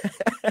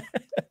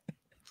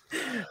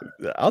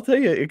 I'll tell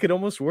you, it could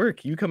almost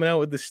work. You coming out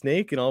with the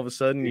snake, and all of a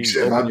sudden,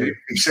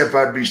 except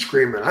I'd be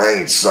screaming, "I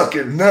ain't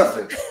sucking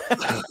nothing."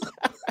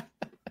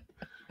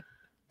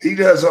 He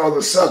does all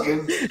the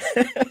sucking.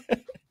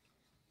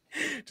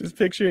 Just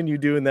picturing you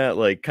doing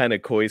that kind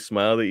of coy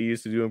smile that you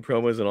used to do in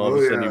promos, and all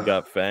of a sudden you've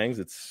got fangs.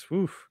 It's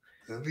woof.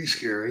 That'd be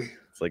scary.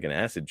 It's like an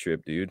acid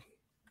trip, dude.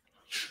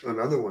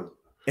 Another one.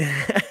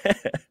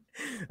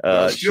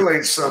 Still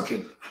ain't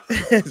sucking.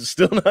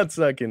 Still not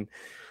sucking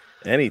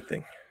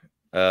anything.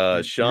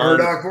 Sean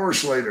Murdoch or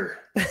Slater.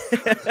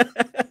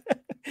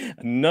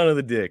 None of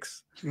the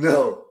dicks.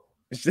 No.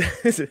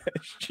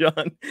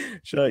 Sean,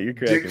 you're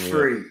cracking Dick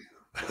free.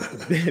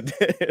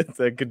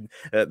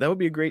 That would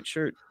be a great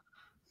shirt.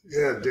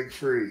 Yeah, Dick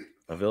free.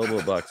 Available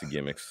a box of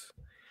gimmicks.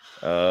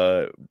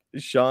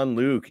 Sean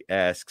Luke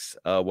asks,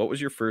 what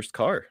was your first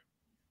car?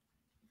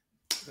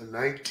 A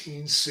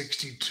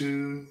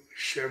 1962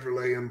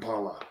 Chevrolet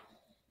Impala.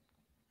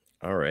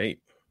 All right.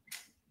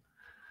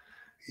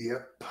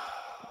 Yep.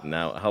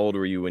 Now, how old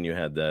were you when you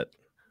had that?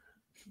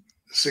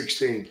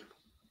 16.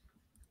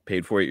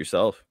 Paid for it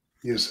yourself?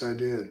 Yes, I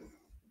did.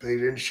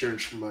 Paid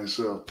insurance for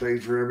myself.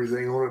 Paid for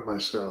everything on it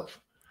myself.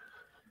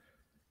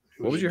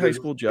 What was your high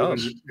school job?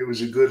 It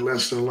was a good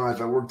lesson in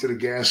life. I worked at a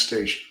gas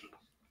station.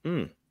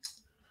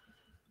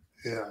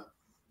 Yeah.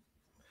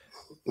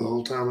 The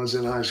whole time I was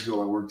in high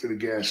school, I worked at a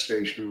gas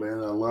station, man.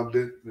 I loved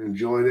it,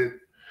 enjoyed it.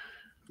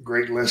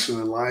 Great lesson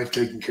in life,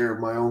 taking care of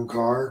my own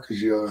car,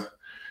 because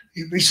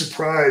you'd be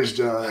surprised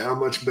how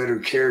much better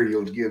care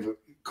you'll give a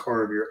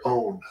car of your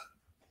own,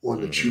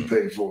 one that you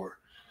pay for.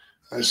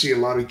 I see a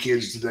lot of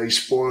kids today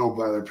spoiled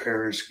by their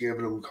parents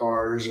giving them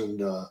cars,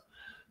 and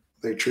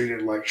they treat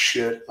it like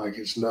shit, like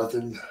it's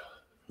nothing.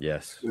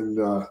 Yes. And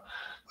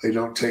they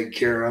don't take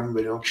care of them.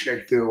 They don't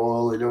check the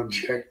oil. They don't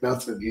check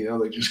nothing.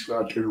 They just go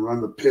out there and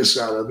run the piss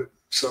out of it.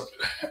 Something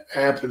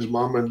happens,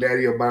 Mama and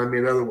Daddy will buy me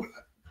another one.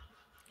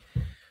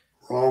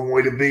 Wrong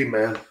way to be,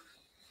 man.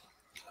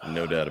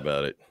 No doubt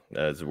about it.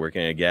 As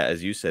working at gas,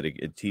 as you said,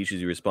 it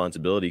teaches you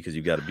responsibility because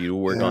you've got to be to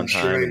work on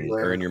time and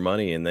earn your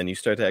money, and then you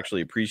start to actually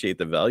appreciate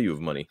the value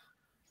of money.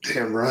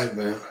 Damn right,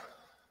 man.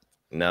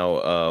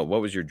 Now, what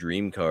was your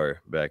dream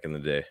car back in the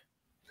day?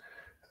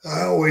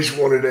 I always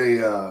wanted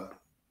a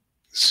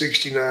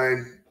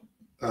 69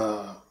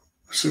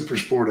 Super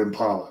Sport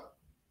Impala.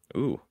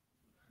 Ooh.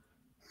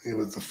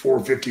 With the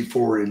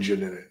 454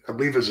 engine in it. I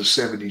believe it was a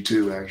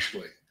 72,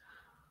 actually.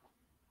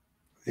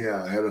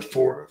 Yeah, I had a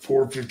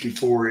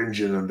 454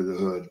 engine under the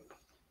hood.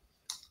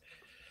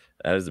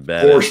 That is a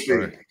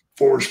badass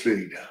Four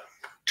speed.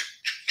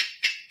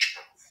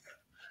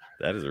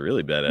 That is a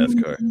really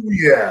badass car.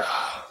 Yeah.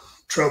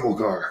 Trouble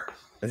car.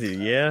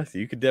 Yeah,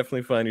 you could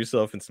definitely find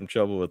yourself in some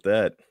trouble with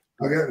that.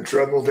 I got in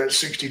trouble with that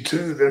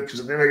 62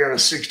 because then I got a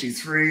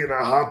 63 and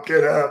I hopped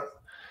it up.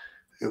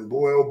 And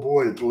boy, oh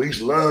boy, the police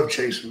love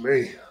chasing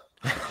me.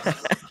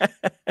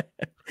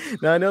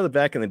 Now I know that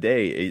back in the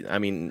day, I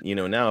mean,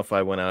 now if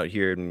I went out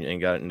here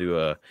and got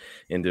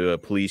into a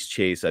police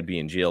chase, I'd be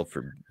in jail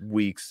for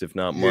weeks, if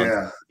not months.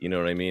 Yeah. You know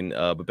what I mean?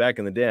 But back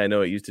in the day, I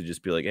know it used to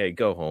just be like, "Hey,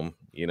 go home,"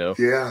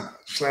 Yeah,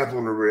 slap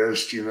on the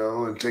wrist,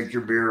 and take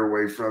your beer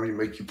away from you,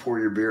 make you pour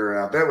your beer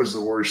out. That was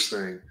the worst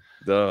thing.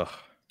 Ugh.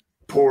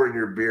 Pouring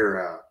your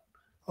beer out.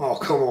 Oh,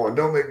 come on,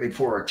 don't make me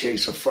pour a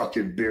case of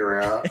fucking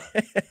beer out.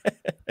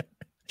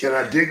 Can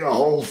I dig a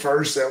hole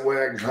first? That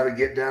way I can try to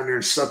get down there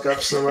and suck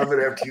up some of it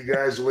after you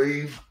guys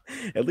leave.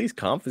 At least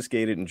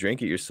confiscate it and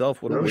drink it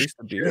yourself. What a waste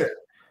of beer.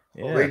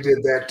 Yeah. Well, they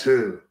did that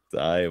too.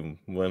 I am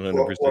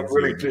 100%. What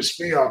really pissed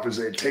me off is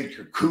they take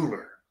your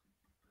cooler.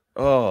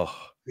 Oh.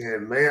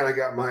 And man, I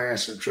got my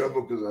ass in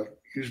trouble because I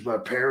used my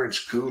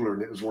parents' cooler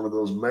and it was one of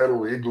those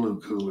metal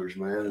igloo coolers,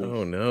 man.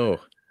 Oh no.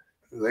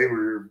 They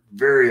were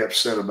very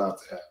upset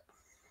about that.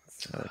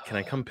 Can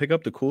I come pick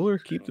up the cooler?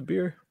 Keep the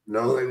beer?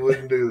 No, they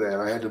wouldn't do that.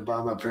 I had to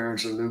buy my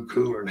parents a new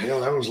cooler, and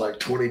hell, that was like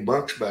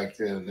 $20 back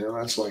then. Hell,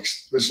 that's like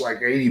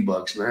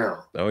 $80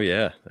 now. Oh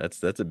yeah,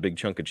 that's a big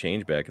chunk of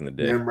change back in the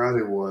day. Damn right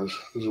it was.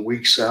 It was a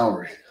week's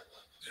salary.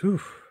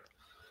 Whew.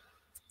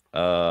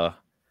 All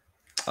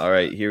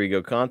right, here we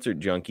go. Concert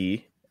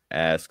Junkie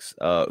asks,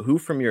 who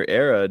from your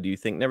era do you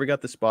think never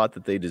got the spot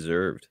that they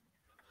deserved?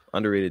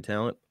 Underrated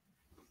talent?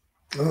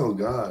 Oh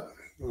God,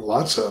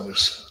 lots of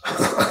us.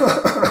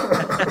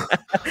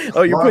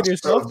 Oh, you're putting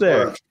yourself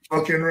there.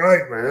 Fucking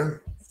right,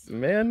 man.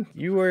 Man,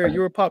 you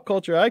were a pop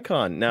culture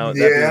icon. Now,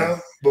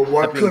 but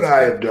what could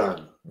I have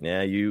done?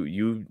 Yeah,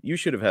 you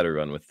should have had a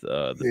run with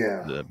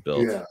the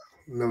belt. Yeah,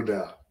 no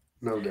doubt.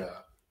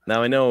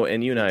 Now I know,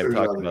 and you and I have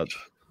talked about.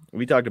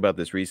 We talked about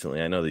this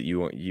recently. I know that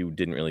you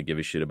didn't really give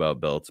a shit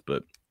about belts,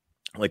 but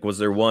like, was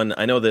there one?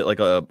 I know that like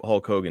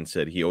Hulk Hogan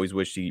said he always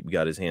wished he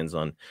got his hands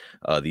on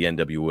the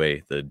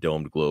NWA, the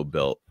domed globe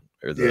belt,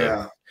 or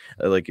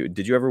like.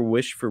 Did you ever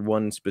wish for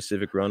one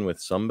specific run with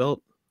some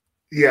belt?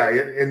 Yeah,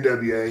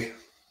 NWA.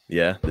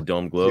 Yeah, the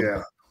domed globe.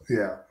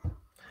 Yeah.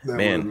 That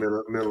would have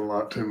meant a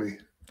lot to me.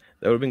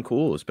 That would have been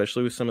cool,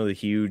 especially with some of the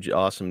huge,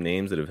 awesome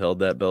names that have held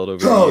that belt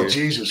over the years. Oh,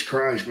 Jesus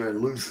Christ, man.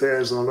 Lou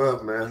Thesz on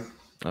up, man.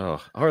 Oh,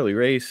 Harley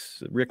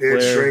Race, Ric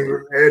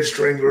Flair. Ed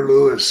Strangler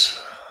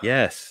Lewis.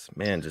 Yes,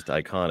 man, just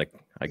iconic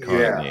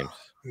names.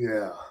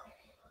 Yeah.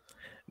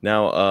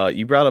 Now,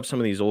 you brought up some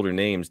of these older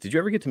names. Did you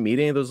ever get to meet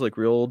any of those like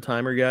real old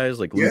timer guys,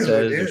 like Lou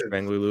Thesz or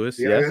Strangler Lewis?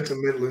 Yeah, I got to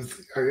meet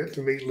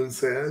Lou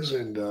Thesz,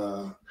 and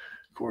of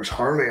course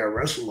Harley. I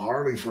wrestled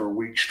Harley for a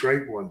week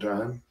straight one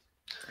time.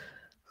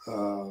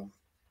 I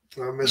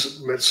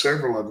met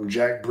several of them.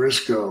 Jack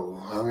Briscoe,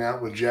 hung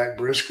out with Jack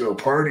Briscoe,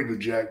 partied with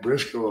Jack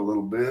Briscoe a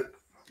little bit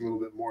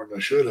more than I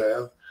should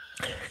have.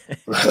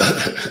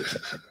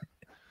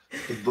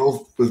 with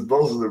both of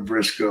the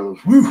Briscoes.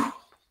 Whew.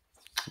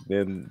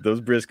 Man,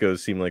 those Briscoes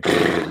seem like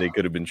they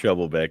could have been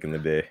trouble back in the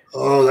day.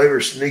 Oh, they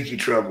were sneaky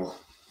trouble.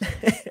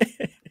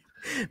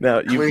 Now,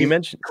 you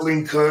mentioned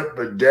clean cut,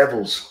 but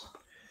devils.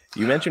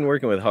 You mentioned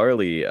working with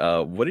Harley.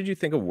 What did you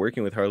think of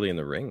working with Harley in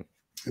the ring?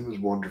 It was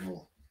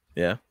wonderful.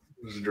 Yeah,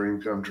 it was a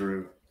dream come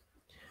true.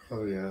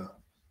 Oh yeah.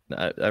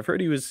 I've heard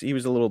he was a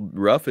little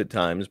rough at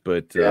times,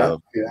 but I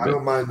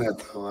don't mind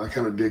that though. I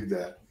kind of dig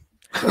that.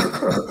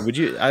 Would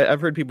you? I've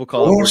heard people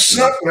call it. Won't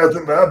suck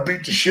nothing, but I'll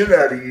beat the shit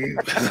out of you.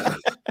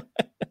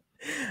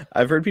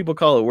 I've heard people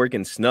call it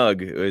working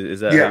snug. Is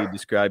that how you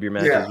describe your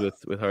matches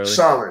with Harley?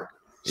 Solid.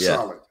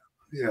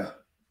 Yeah,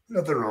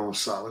 nothing wrong with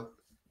solid.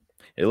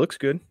 It looks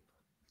good.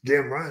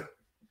 Damn right.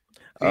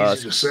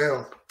 Easy to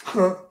sell.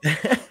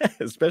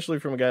 Especially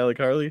from a guy like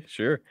Harley.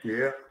 Sure.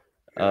 Yeah.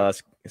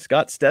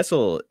 Scott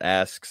Stessel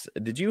asks,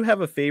 did you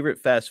have a favorite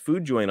fast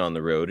food joint on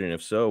the road? And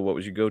if so, what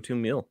was your go-to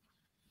meal?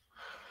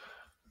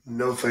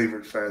 No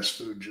favorite fast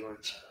food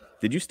joints.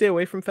 Did you stay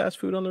away from fast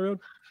food on the road?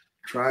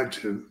 Tried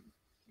to.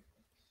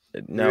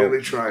 No.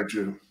 Really tried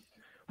to.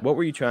 What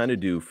were you trying to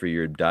do for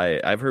your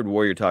diet? I've heard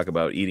Warrior talk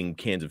about eating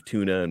cans of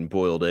tuna and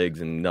boiled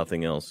eggs and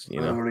nothing else. I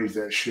don't eat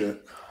that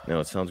shit.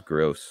 No, it sounds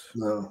gross.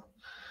 No.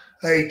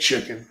 I ate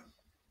chicken.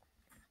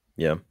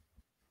 Yeah.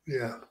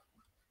 Yeah.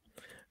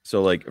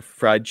 So like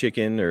fried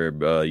chicken,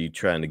 or you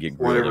trying to get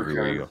grilled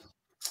everywhere you go?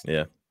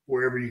 Yeah.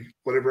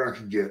 Whatever I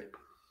could get.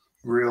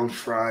 Grilled,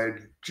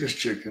 fried, just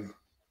chicken.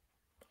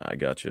 I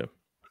gotcha.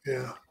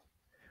 Yeah.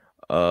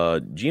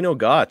 Gino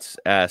Gotts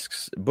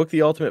asks, book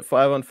the ultimate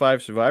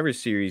 5-on-5 Survivor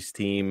Series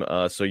team.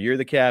 So you're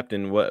the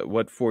captain.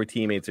 What 4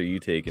 teammates are you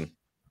taking?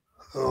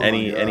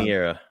 any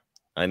era.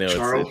 I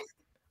know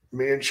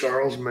me and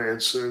Charles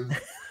Manson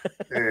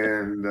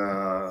and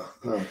the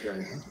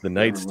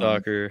Night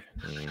Stalker.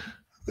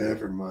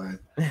 Never mind.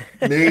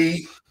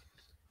 Me,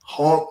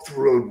 Hawk the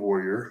Road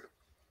Warrior.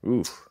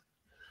 Ooh.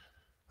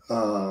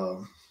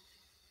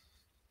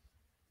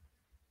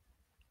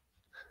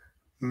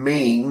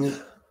 Ming.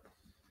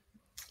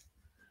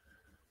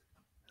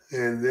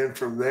 And then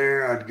from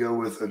there, I'd go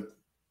with a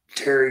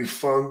Terry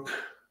Funk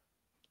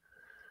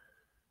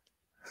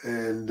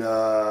and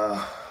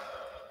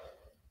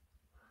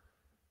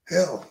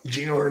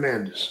Gino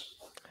Hernandez.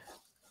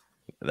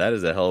 That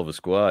is a hell of a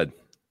squad.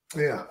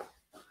 Yeah.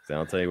 So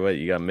I'll tell you what,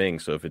 you got Ming.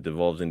 So if it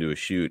devolves into a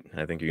shoot,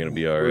 I think you're going to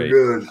be all right.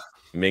 Good.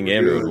 Ming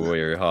and Road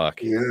Warrior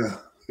Hawk. Yeah,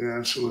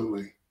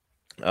 absolutely.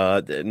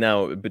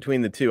 Now,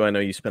 between the two, I know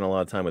you spent a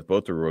lot of time with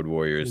both the Road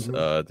Warriors.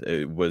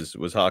 Mm-hmm.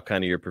 Was Hawk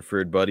kind of your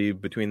preferred buddy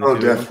between the two? Oh,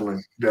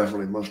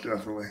 definitely, most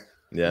definitely.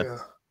 Yeah,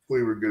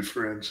 we were good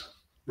friends,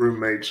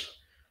 roommates.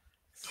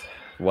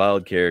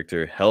 Wild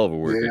character, hell of a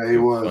worker. Yeah, he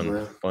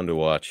was fun to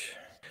watch.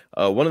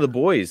 One of the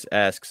boys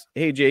asks,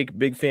 "Hey Jake,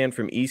 big fan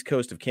from East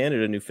Coast of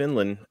Canada,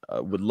 Newfoundland.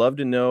 Would love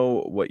to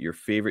know what your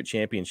favorite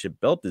championship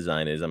belt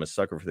design is. I'm a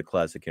sucker for the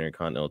classic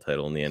Intercontinental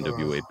title and the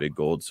NWA Big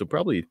Gold. So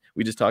probably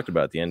we just talked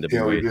about the NWA.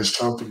 Yeah, we just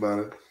talked about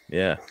it.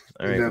 Yeah.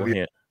 All right. Well,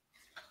 yeah.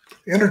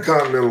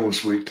 Intercontinental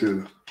was sweet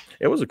too.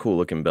 It was a cool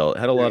looking belt.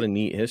 It had a lot of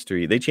neat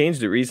history. They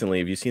changed it recently.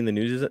 Have you seen the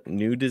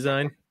new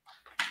design?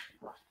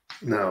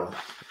 No.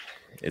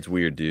 It's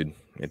weird, dude.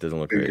 It doesn't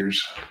look great.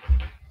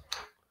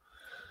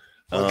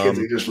 Why can't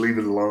they just leave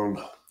it alone?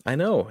 I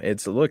know.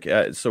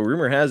 So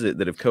rumor has it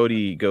that if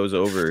Cody goes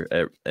over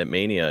at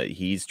Mania,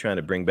 he's trying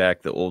to bring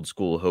back the old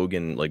school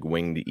Hogan like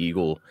winged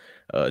eagle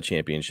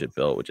championship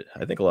belt, which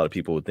I think a lot of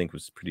people would think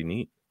was pretty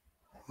neat.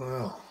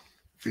 Well,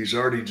 if he's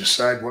already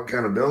decided what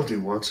kind of belt he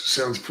wants, it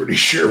sounds pretty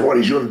sure what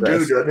he's going to do,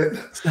 doesn't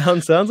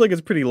it? Sounds like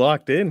it's pretty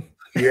locked in.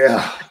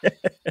 Yeah.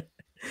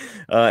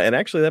 And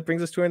actually, that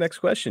brings us to our next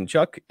question.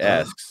 Chuck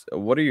asks,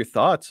 what are your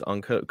thoughts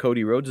on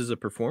Cody Rhodes as a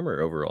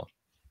performer overall?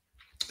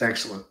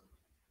 Excellent.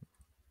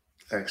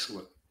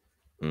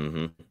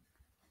 Mm-hmm.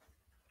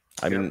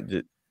 I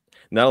mean,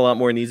 not a lot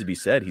more needs to be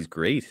said. He's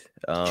great.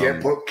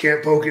 Can't poke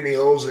any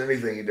holes in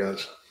anything he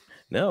does.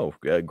 No,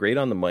 great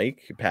on the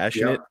mic,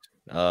 passionate.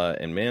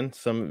 And man,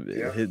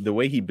 the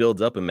way he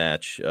builds up a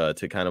match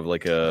to kind of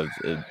like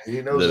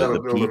he knows how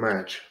to build a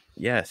match.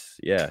 Yes,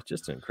 yeah,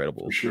 just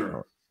incredible. For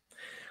sure.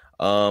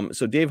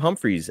 So Dave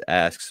Humphreys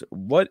asks,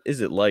 what is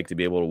it like to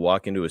be able to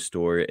walk into a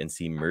store and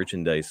see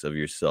merchandise of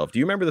yourself? Do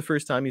you remember the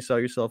first time you saw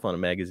yourself on a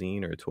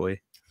magazine or a toy?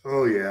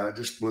 Oh yeah, it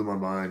just blew my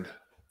mind.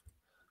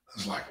 I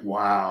was like,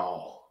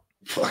 wow,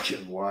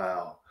 fucking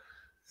wow.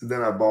 And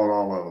then I bought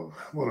all of them.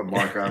 What a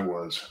mark I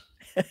was.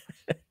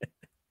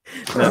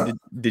 Now,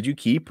 did you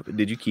keep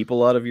a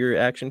lot of your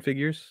action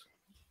figures?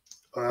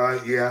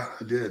 Yeah,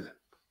 I did.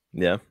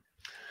 Yeah.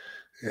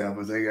 Yeah,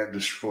 but they got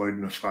destroyed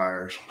in the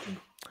fires.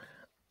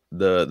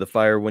 The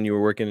fire when you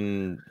were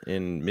working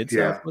in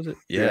Mid-South, was it?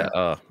 Yeah.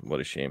 Oh, what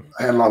a shame.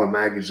 I had a lot of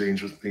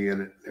magazines with me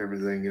in it,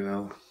 everything,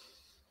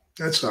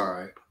 That's all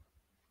right.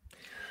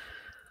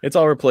 It's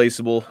all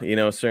replaceable,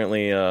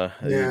 certainly you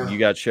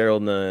got Cheryl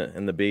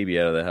and the baby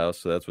out of the house,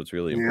 so that's what's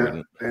really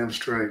important. Yeah, damn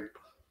straight.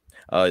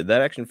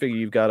 That action figure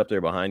you've got up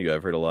there behind you,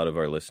 I've heard a lot of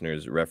our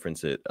listeners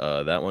reference it.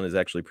 That one is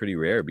actually pretty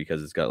rare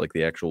because it's got like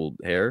the actual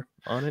hair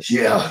on it.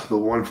 Yeah, the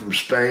one from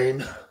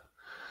Spain.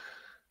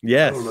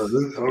 Yes. I don't know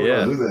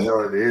who the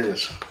hell it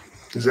is.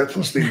 Is that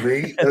supposed to be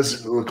me?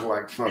 Doesn't look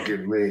like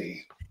fucking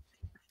me.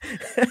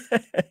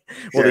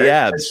 Well, the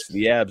abs look.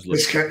 The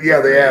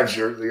abs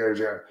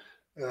are.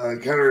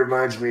 It kind of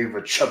reminds me of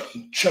a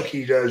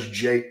Chucky Does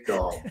Jake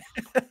doll.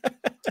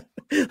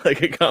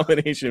 Like a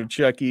combination of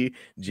Chucky,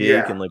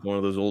 Jake, and like one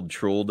of those old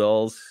troll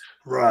dolls.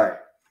 Right.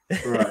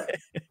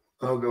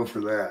 I'll go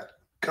for that.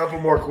 Couple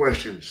more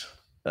questions.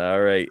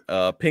 All right.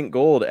 Pink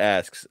Gold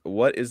asks,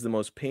 what is the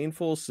most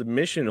painful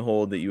submission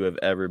hold that you have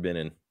ever been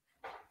in?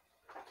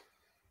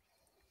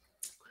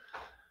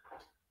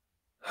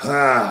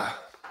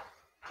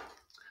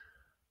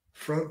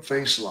 Front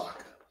face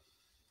lock.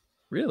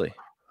 Really?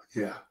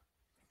 Yeah.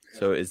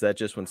 So is that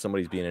just when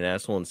somebody's being an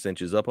asshole and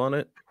cinches up on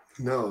it?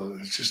 No,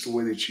 it's just the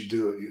way that you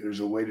do it. There's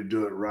a way to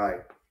do it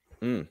right.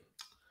 And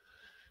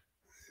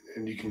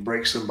you can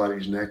break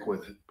somebody's neck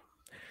with it.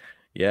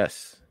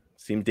 Yes.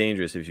 Seems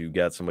dangerous if you've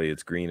got somebody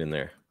that's green in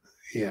there.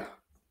 Yeah,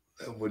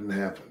 that wouldn't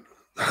happen.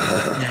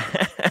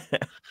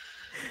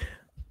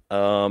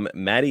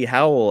 Maddie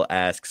Howell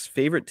asks,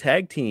 favorite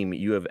tag team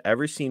you have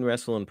ever seen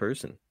wrestle in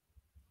person?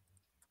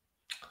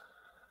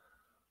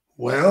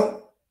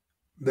 Well,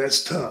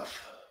 that's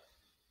tough.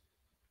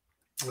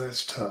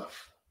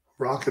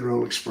 Rock and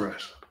Roll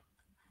Express.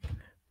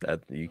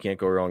 That you can't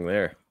go wrong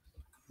there.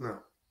 No.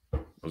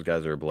 Those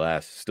guys are a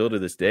blast. Still to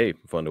this day,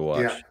 fun to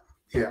watch.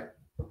 Yeah.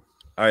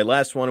 All right,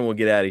 last one and we'll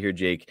get out of here,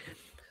 Jake.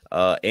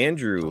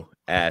 Andrew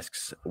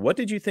asks, what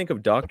did you think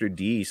of Dr.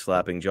 D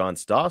slapping John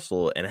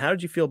Stossel, and how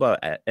did you feel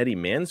about Eddie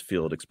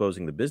Mansfield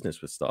exposing the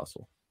business with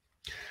Stossel?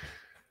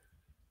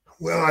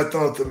 Well, I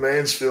thought the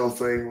Mansfield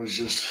thing was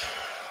just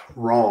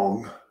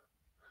wrong.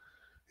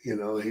 You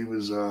know, he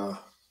was a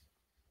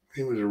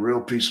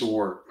real piece of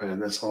work, man.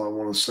 That's all I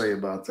want to say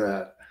about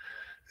that.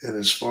 And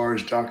as far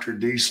as Dr.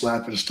 D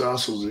slapping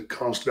Stossels, it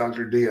cost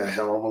Dr. D a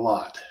hell of a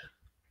lot.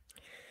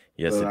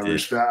 Yes, but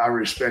I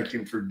respect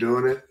him for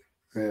doing it.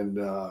 And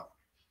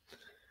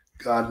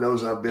God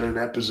knows I've been in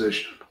that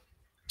position,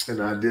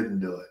 and I didn't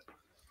do it.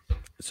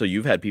 So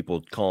you've had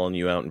people calling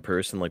you out in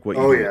person, like what?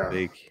 Yeah.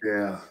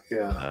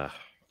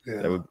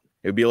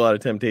 It would be a lot of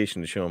temptation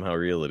to show them how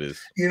real it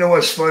is. You know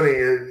what's funny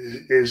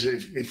is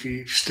if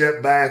you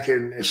step back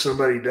and if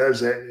somebody does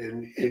that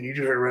and you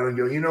turn around and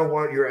go, you know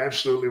what, you're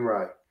absolutely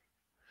right.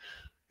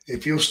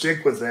 If you'll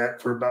stick with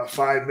that for about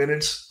 5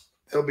 minutes,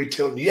 they'll be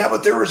telling you, yeah,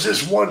 but there was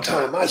this one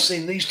time I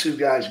seen these two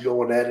guys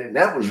going at it, and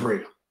that was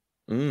real.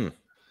 Mm.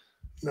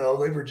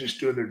 No, they were just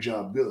doing their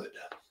job good.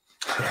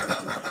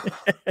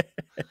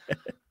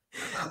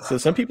 So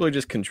some people are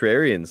just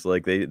contrarians.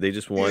 Like they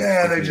just want.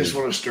 Yeah, they just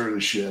want to stir the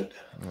shit.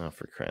 Oh,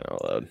 for crying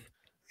out loud.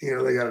 You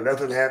know, they got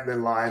nothing happening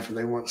in life, and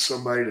they want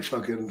somebody to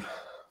fucking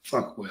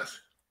fuck with.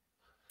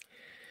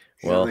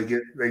 Well, they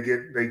get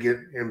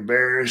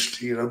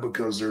embarrassed, you know,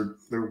 because their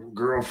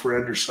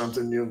girlfriend or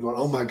something, you know, going,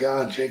 oh my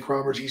God, Jake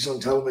Roberts, he's on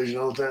television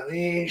all the time.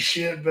 He ain't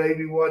shit,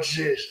 baby. Watch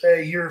this.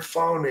 Hey, you're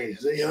phony.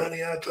 Say,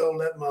 honey, I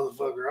told that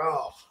motherfucker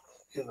off.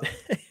 You know,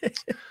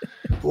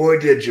 boy,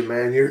 did you,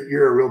 man?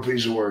 You're a real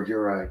piece of work.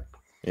 You're right.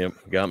 Yep,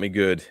 got me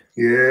good.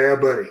 Yeah,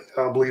 buddy.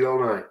 I'll bleed all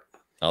night.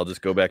 I'll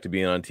just go back to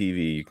being on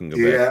TV. You can go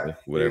back to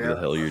whatever the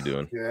hell you're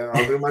doing. Yeah,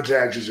 I'll do my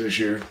taxes this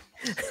year.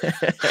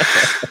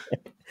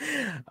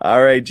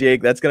 All right,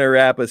 Jake, that's going to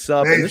wrap us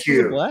up. Thank this you.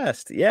 was a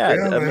blast. Yeah,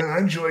 man, I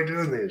enjoy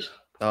doing these.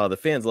 Oh, the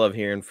fans love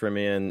hearing from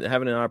you and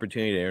having an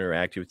opportunity to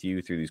interact with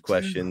you through these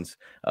questions.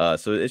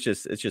 So it's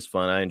just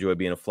fun. I enjoy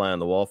being a fly on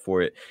the wall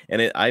for it.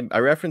 And I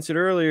referenced it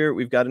earlier.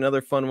 We've got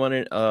another fun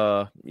one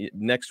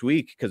next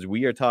week because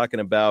we are talking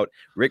about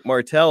Rick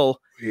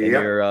Martel and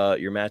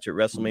your match at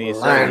WrestleMania.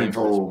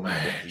 Blindfold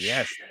match.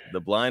 Yes,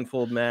 the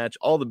blindfold match.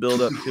 All the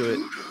build up to it.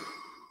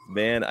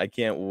 Man, I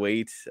can't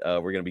wait.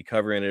 We're going to be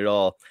covering it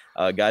all.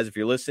 Guys, if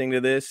you're listening to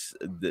this,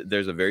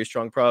 there's a very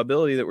strong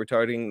probability that we're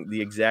targeting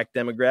the exact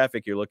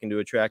demographic you're looking to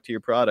attract to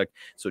your product.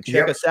 So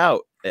check us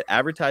out at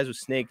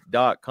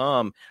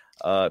advertisewithsnake.com.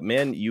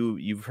 Man,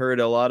 you've heard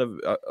a lot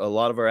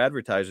of our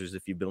advertisers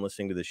if you've been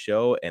listening to the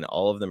show, and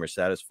all of them are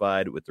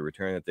satisfied with the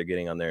return that they're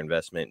getting on their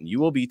investment. And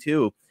you will be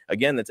too.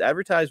 Again, that's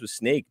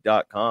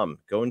advertisewithsnake.com.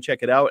 Go and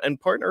check it out and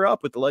partner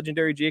up with the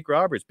legendary Jake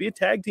Roberts. Be a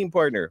tag team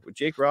partner with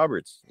Jake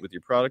Roberts with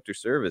your product or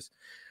service.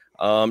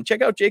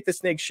 Check out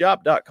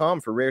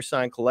JakeTheSnakeShop.com for rare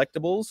signed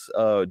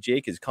collectibles.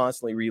 Jake is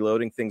constantly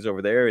reloading things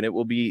over there, and it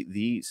will be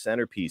the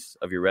centerpiece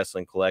of your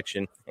wrestling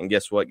collection. And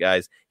guess what,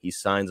 guys? He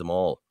signs them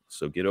all.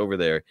 So get over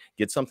there.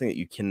 Get something that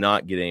you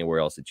cannot get anywhere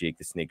else at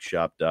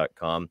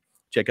JakeTheSnakeShop.com.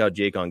 Check out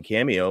Jake on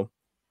Cameo.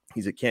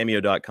 He's at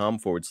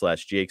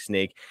cameo.com/Jake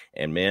Snake.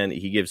 And man,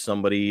 he gives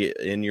somebody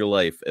in your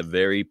life a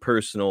very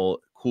personal,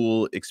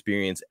 cool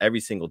experience every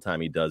single time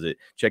he does it.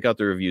 Check out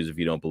the reviews if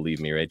you don't believe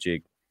me, right,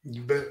 Jake?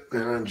 You bet,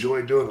 and I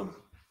enjoy doing them.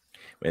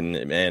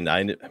 And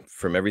I,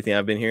 from everything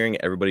I've been hearing,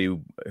 everybody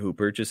who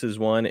purchases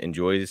one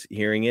enjoys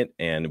hearing it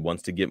and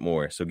wants to get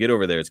more. So get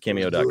over there. It's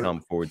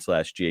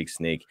cameo.com/Jake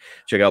Snake.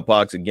 Check out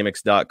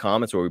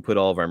boxofgimmicks.com. It's where we put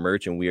all of our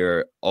merch, and we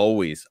are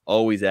always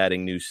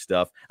adding new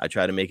stuff. I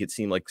try to make it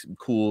seem like some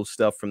cool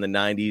stuff from the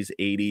 90s,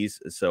 80s.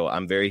 So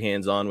I'm very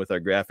hands-on with our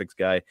graphics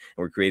guy, and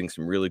we're creating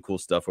some really cool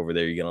stuff over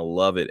there. You're going to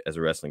love it as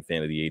a wrestling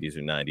fan of the 80s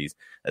or 90s.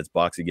 That's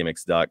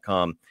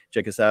boxofgimmicks.com.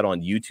 Check us out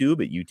on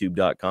YouTube at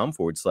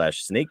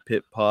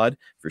youtube.com/SnakePitPod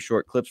for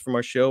short clips from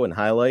our show and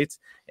highlights.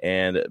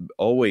 And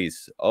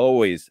always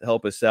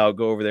help us out.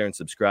 Go over there and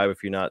subscribe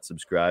if you're not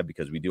subscribed,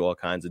 because we do all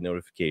kinds of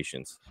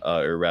notifications,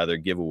 or rather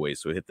giveaways.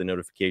 So hit the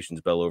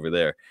notifications bell over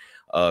there.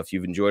 If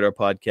you've enjoyed our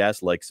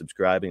podcast, like,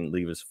 subscribe, and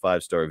leave us a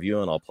 5-star review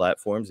on all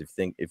platforms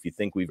if you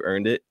think we've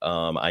earned it.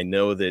 I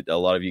know that a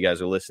lot of you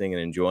guys are listening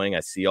and enjoying. I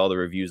see all the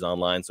reviews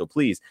online. So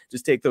please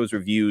just take those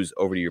reviews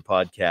over to your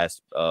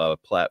podcast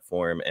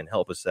platform and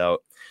help us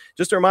out.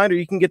 Just a reminder,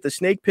 you can get the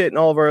Snake Pit and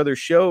all of our other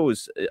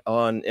shows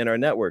in our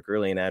network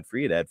early and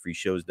ad-free at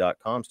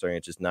adfreeshows.com, starting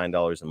at just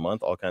 $9 a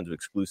month. All kinds of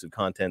exclusive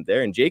content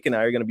there. And Jake and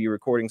I are going to be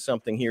recording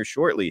something here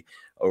shortly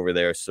over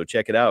there, so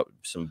check it out.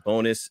 Some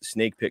bonus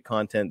Snake Pit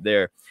content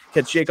there.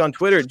 Catch Jake on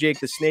Twitter at Jake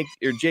the Snake,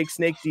 or Jake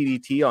Snake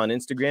DDT, on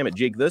Instagram at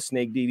Jake the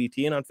Snake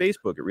DDT, and on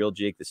Facebook at Real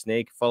Jake the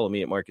Snake. Follow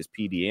me at Marcus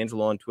P.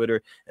 D'Angelo on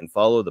Twitter, and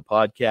follow the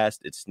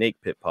podcast at Snake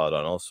Pit Pod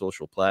on all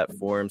social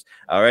platforms.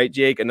 All right,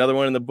 Jake, another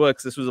one in the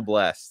books. This was a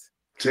blast.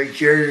 Take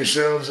care of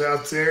yourselves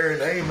out there,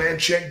 and hey, man,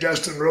 check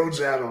Dustin Rhodes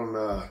out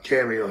on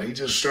Cameo. He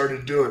just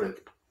started doing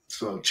it,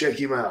 so check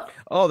him out.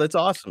 Oh, that's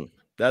awesome.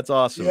 That's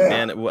awesome,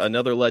 man.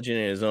 Another legend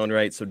in his own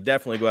right. So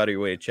definitely go out of your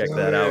way to check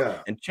that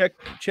out. And check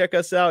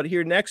us out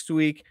here next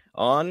week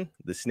on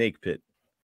the Snake Pit.